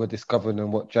discovered,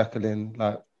 and what Jacqueline,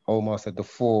 like Omar said, the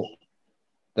thought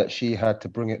that she had to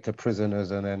bring it to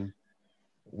prisoners, and then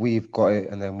we've got it,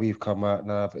 and then we've come out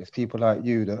now. But it's people like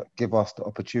you that give us the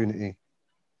opportunity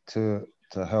to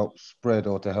help spread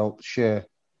or to help share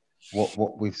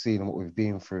what we've seen and what we've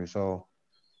been through. So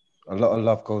a lot of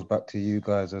love goes back to you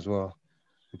guys as well,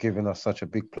 for giving us such a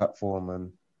big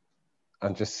platform,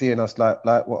 and just seeing us like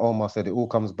what Omar said, it all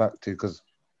comes back to, because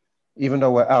even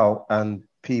though we're out and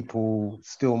people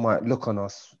still might look on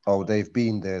us, oh, they've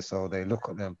been there, so they look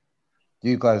at them.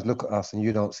 You guys look at us and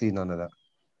you don't see none of that.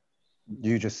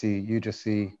 You just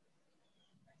see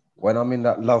when I'm in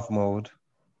that love mode,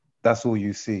 that's all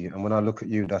you see. And when I look at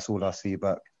you, that's all I see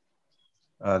back.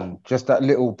 And just that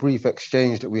little brief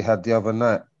exchange that we had the other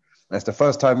night, that's the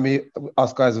first time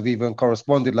us guys have even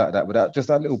corresponded like that, but just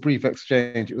that little brief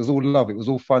exchange, it was all love, it was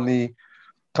all funny.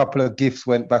 Couple of gifts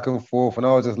went back and forth, and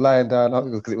I was just lying down,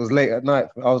 because it was late at night.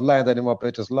 I was lying down in my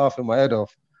bed just laughing my head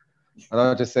off. And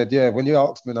I just said, yeah, when you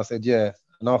asked me, and I said, yeah.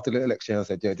 And after the little exchange, I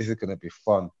said, yeah, this is going to be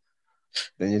fun.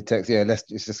 Then you text, yeah, let's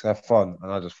just have fun. And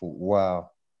I just thought,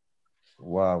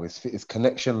 wow, it's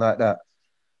connection like that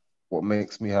what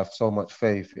makes me have so much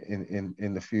faith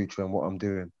in the future and what I'm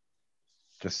doing.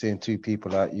 Just seeing two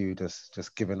people like you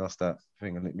just giving us that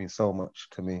thing, and it means so much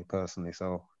to me personally.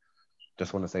 So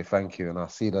just want to say thank you, and I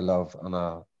see the love and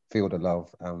I feel the love,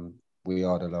 and we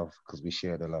are the love because we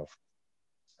share the love,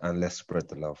 and let's spread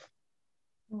the love.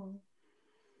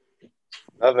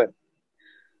 Love it.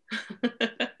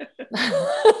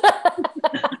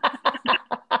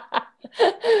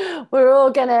 We're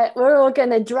all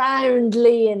gonna drown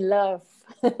Lee in love.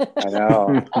 I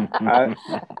know.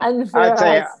 And I'd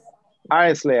say,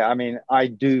 honestly, I mean, I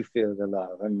do feel the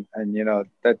love, and you know,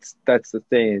 that's the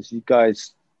thing is, you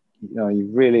guys, you know, you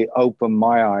really open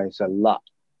my eyes a lot.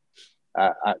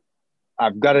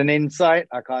 I've got an insight.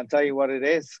 I can't tell you what it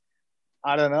is.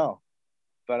 I don't know,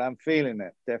 but I'm feeling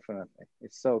it, definitely.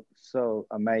 It's so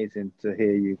amazing to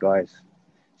hear you guys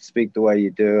speak the way you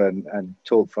do and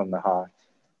talk from the heart.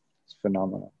 It's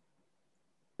phenomenal.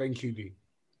 Thank you, Lee.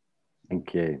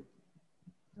 Thank you.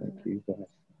 Thank you, guys.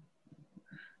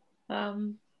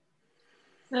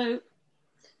 So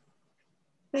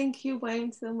thank you,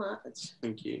 Wayne, so much.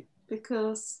 Thank you.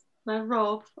 Because like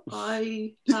Rob,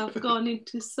 I have gone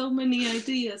into so many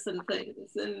ideas and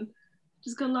things, and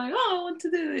just gone like, oh, I want to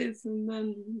do this, and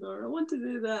then, or I want to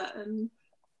do that, and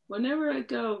whenever I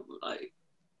go, like,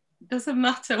 it doesn't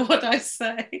matter what I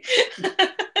say.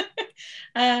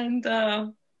 and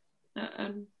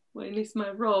when it's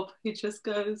my Rob, he just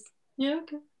goes, yeah,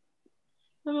 okay,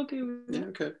 I'm okay with it. Yeah,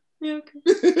 okay. Yeah, okay.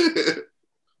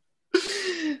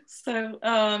 So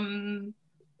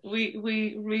we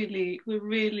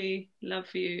really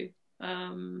love you,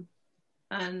 and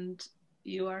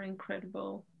you are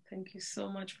incredible. Thank you so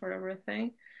much for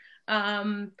everything.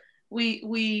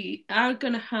 We are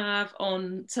going to have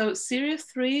so series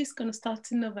 3 is going to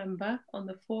start in November, on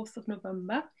the 4th of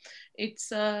November.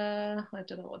 It's I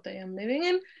don't know what day I'm living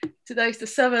in. Today's the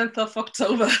 7th of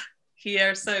October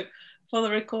here, so for the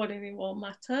recording it won't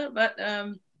matter, but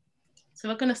so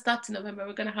we're going to start in November.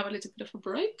 We're going to have a little bit of a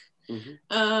break,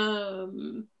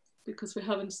 because we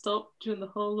haven't stopped during the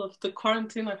whole of the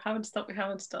quarantine. We haven't stopped.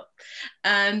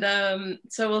 And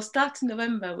so we'll start in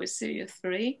November with series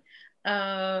 3.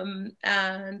 And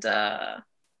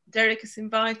Derek is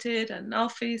invited, and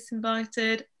Alfie is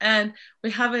invited, and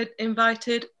we haven't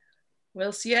invited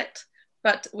Wills yet,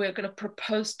 but we're going to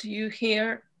propose to you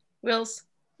here. Wills,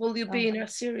 will you be in our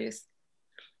series?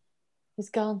 He's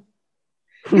gone.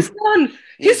 He's gone.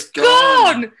 He's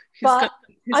gone. But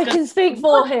I can speak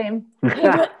for him.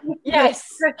 Yes,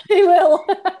 he will.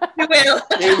 He will.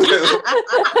 He will.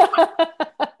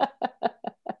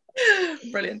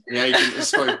 Brilliant. The agent has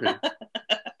spoken.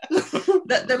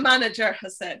 The manager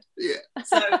has said. Yeah.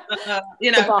 So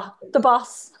you know, the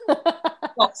boss.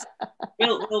 Boss.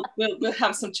 We'll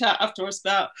have some chat afterwards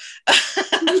about.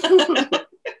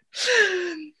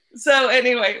 So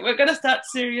anyway, we're going to start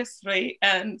series 3,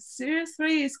 and series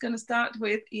 3 is going to start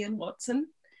with Ian Watson.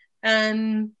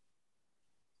 And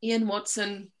Ian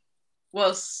Watson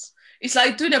it's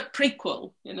like doing a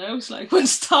prequel, you know. It's like when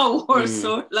Star Wars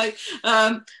or like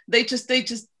they just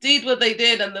did what they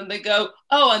did, and then they go,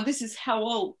 oh, and this is how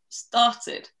all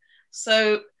started.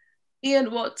 So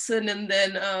Ian Watson and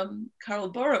then Carol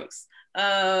Burroughs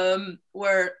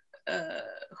were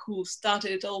who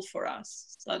started it all for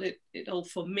us, started it all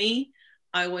for me.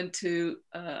 I went to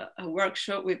a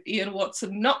workshop with Ian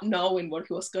Watson, not knowing what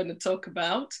he was going to talk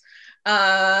about,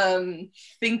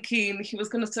 thinking he was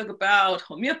going to talk about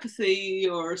homeopathy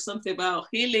or something about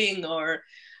healing, or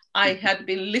I had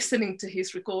been listening to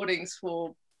his recordings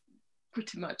for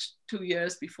pretty much 2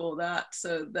 years before that.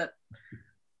 So that,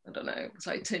 I don't know, it was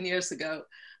like 10 years ago.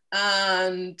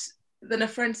 And then a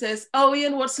friend says, oh,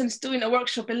 Ian Watson is doing a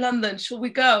workshop in London, shall we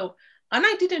go? And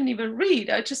I didn't even read,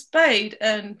 I just paid,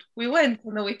 and we went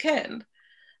on the weekend.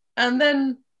 And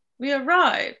then we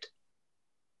arrived,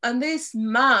 and this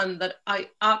man that I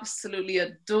absolutely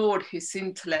adored his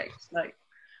intellect, like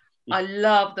I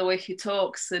love the way he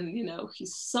talks, and you know,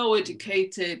 he's so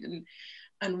educated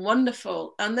and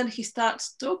wonderful. And then he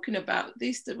starts talking about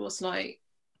this that was like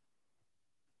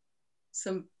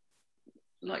some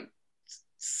like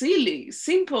silly,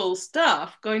 simple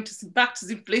stuff, going to back to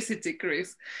simplicity,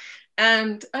 Chris.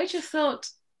 And I just thought,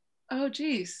 oh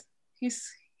geez, he's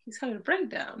having a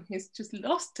breakdown. He's just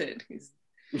lost it.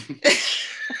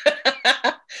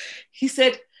 He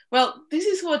said, well, this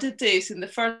is what it is in the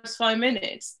first 5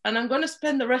 minutes, and I'm going to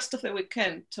spend the rest of the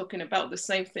weekend talking about the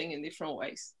same thing in different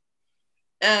ways.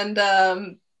 And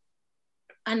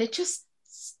it just,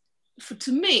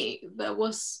 to me, that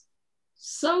was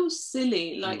so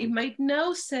silly. Like it made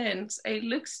no sense. It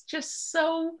looks just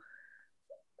so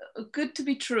good to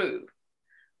be true.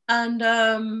 And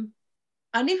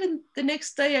even the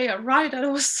next day I arrived and I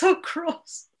was so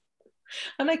cross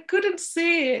and I couldn't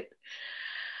see it.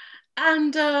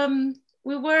 And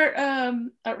we were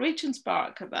at Regent's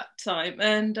Park at that time,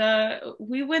 and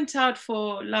we went out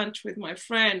for lunch with my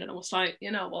friend, and I was like,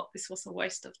 you know what, this was a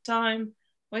waste of time,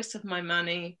 waste of my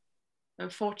money,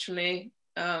 unfortunately.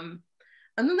 And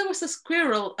then there was a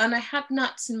squirrel, and I had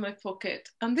nuts in my pocket,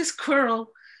 and this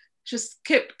squirrel just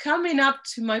kept coming up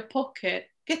to my pocket,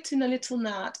 getting a little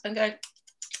nut and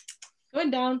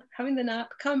going down, having the nut,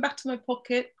 coming back to my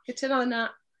pocket, getting another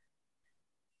nut.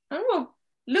 I remember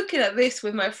looking at this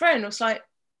with my friend, I was like,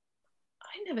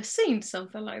 I never seen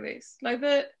something like this. Like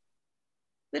the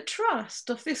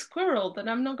trust of this squirrel that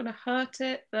I'm not going to hurt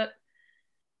it.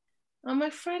 And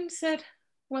my friend said,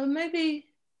 well, maybe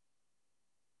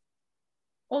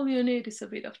all you need is a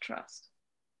bit of trust.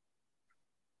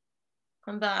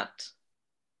 And that,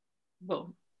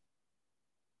 boom,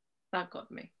 that got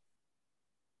me.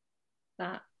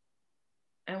 That,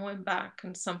 I went back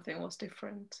and something was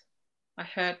different. I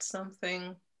heard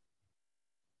something.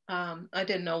 I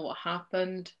didn't know what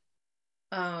happened.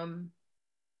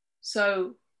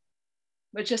 So,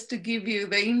 but just to give you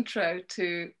the intro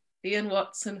to Ian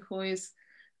Watson, who is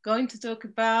going to talk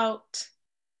about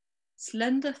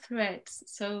slender threads.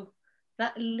 So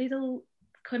that little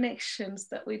connections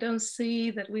that we don't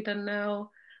see, that we don't know,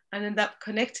 and end up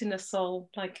connecting us all,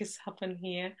 like it's happened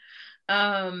here.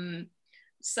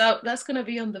 So that's going to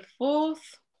be on the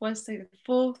 4th, Wednesday the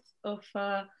 4th of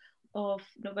of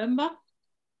November.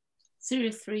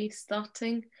 Series 3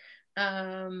 starting.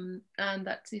 And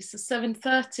that is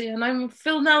 7:30, and I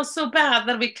feel now so bad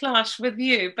that we clash with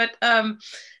you, but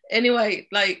anyway,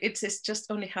 like it's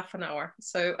just only half an hour,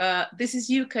 so this is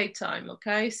UK time,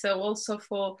 okay? So also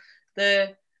for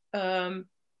the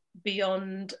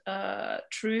Beyond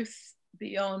Truth,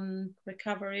 Beyond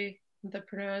Recovery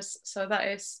entrepreneurs, so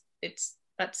it's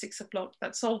at 6 o'clock.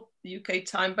 That's all UK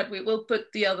time, but we will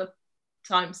put the other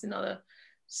times in other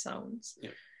sounds.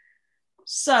 Yeah.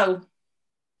 So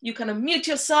you can unmute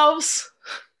yourselves.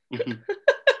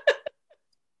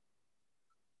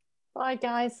 Bye,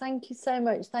 guys. Thank you so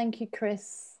much. Thank you,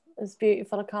 Chris. It was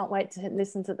beautiful. I can't wait to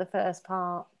listen to the first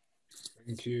part.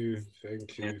 Thank you.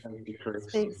 Thank you. Thank you, Chris.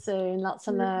 Speak soon. Lots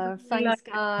of love. Thanks,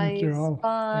 guys. Thank you all.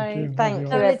 Bye. Thank you,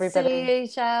 Lovely to everybody. see you,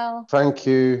 Shell. Thank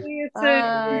you. See you soon.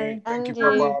 Bye. Thank you, And you.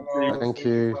 Pablo. Thank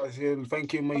you. Basil.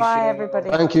 Thank you, Michelle. Bye,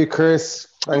 everybody. Thank you, Chris.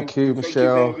 Thank you,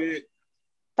 Michelle. David.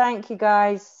 Thank you,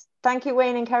 guys. Thank you,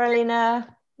 Wayne and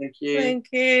Carolina. Thank you.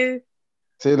 Thank you.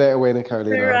 See you later, Wayne and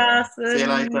Carolina. See you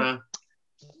later.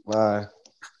 Bye.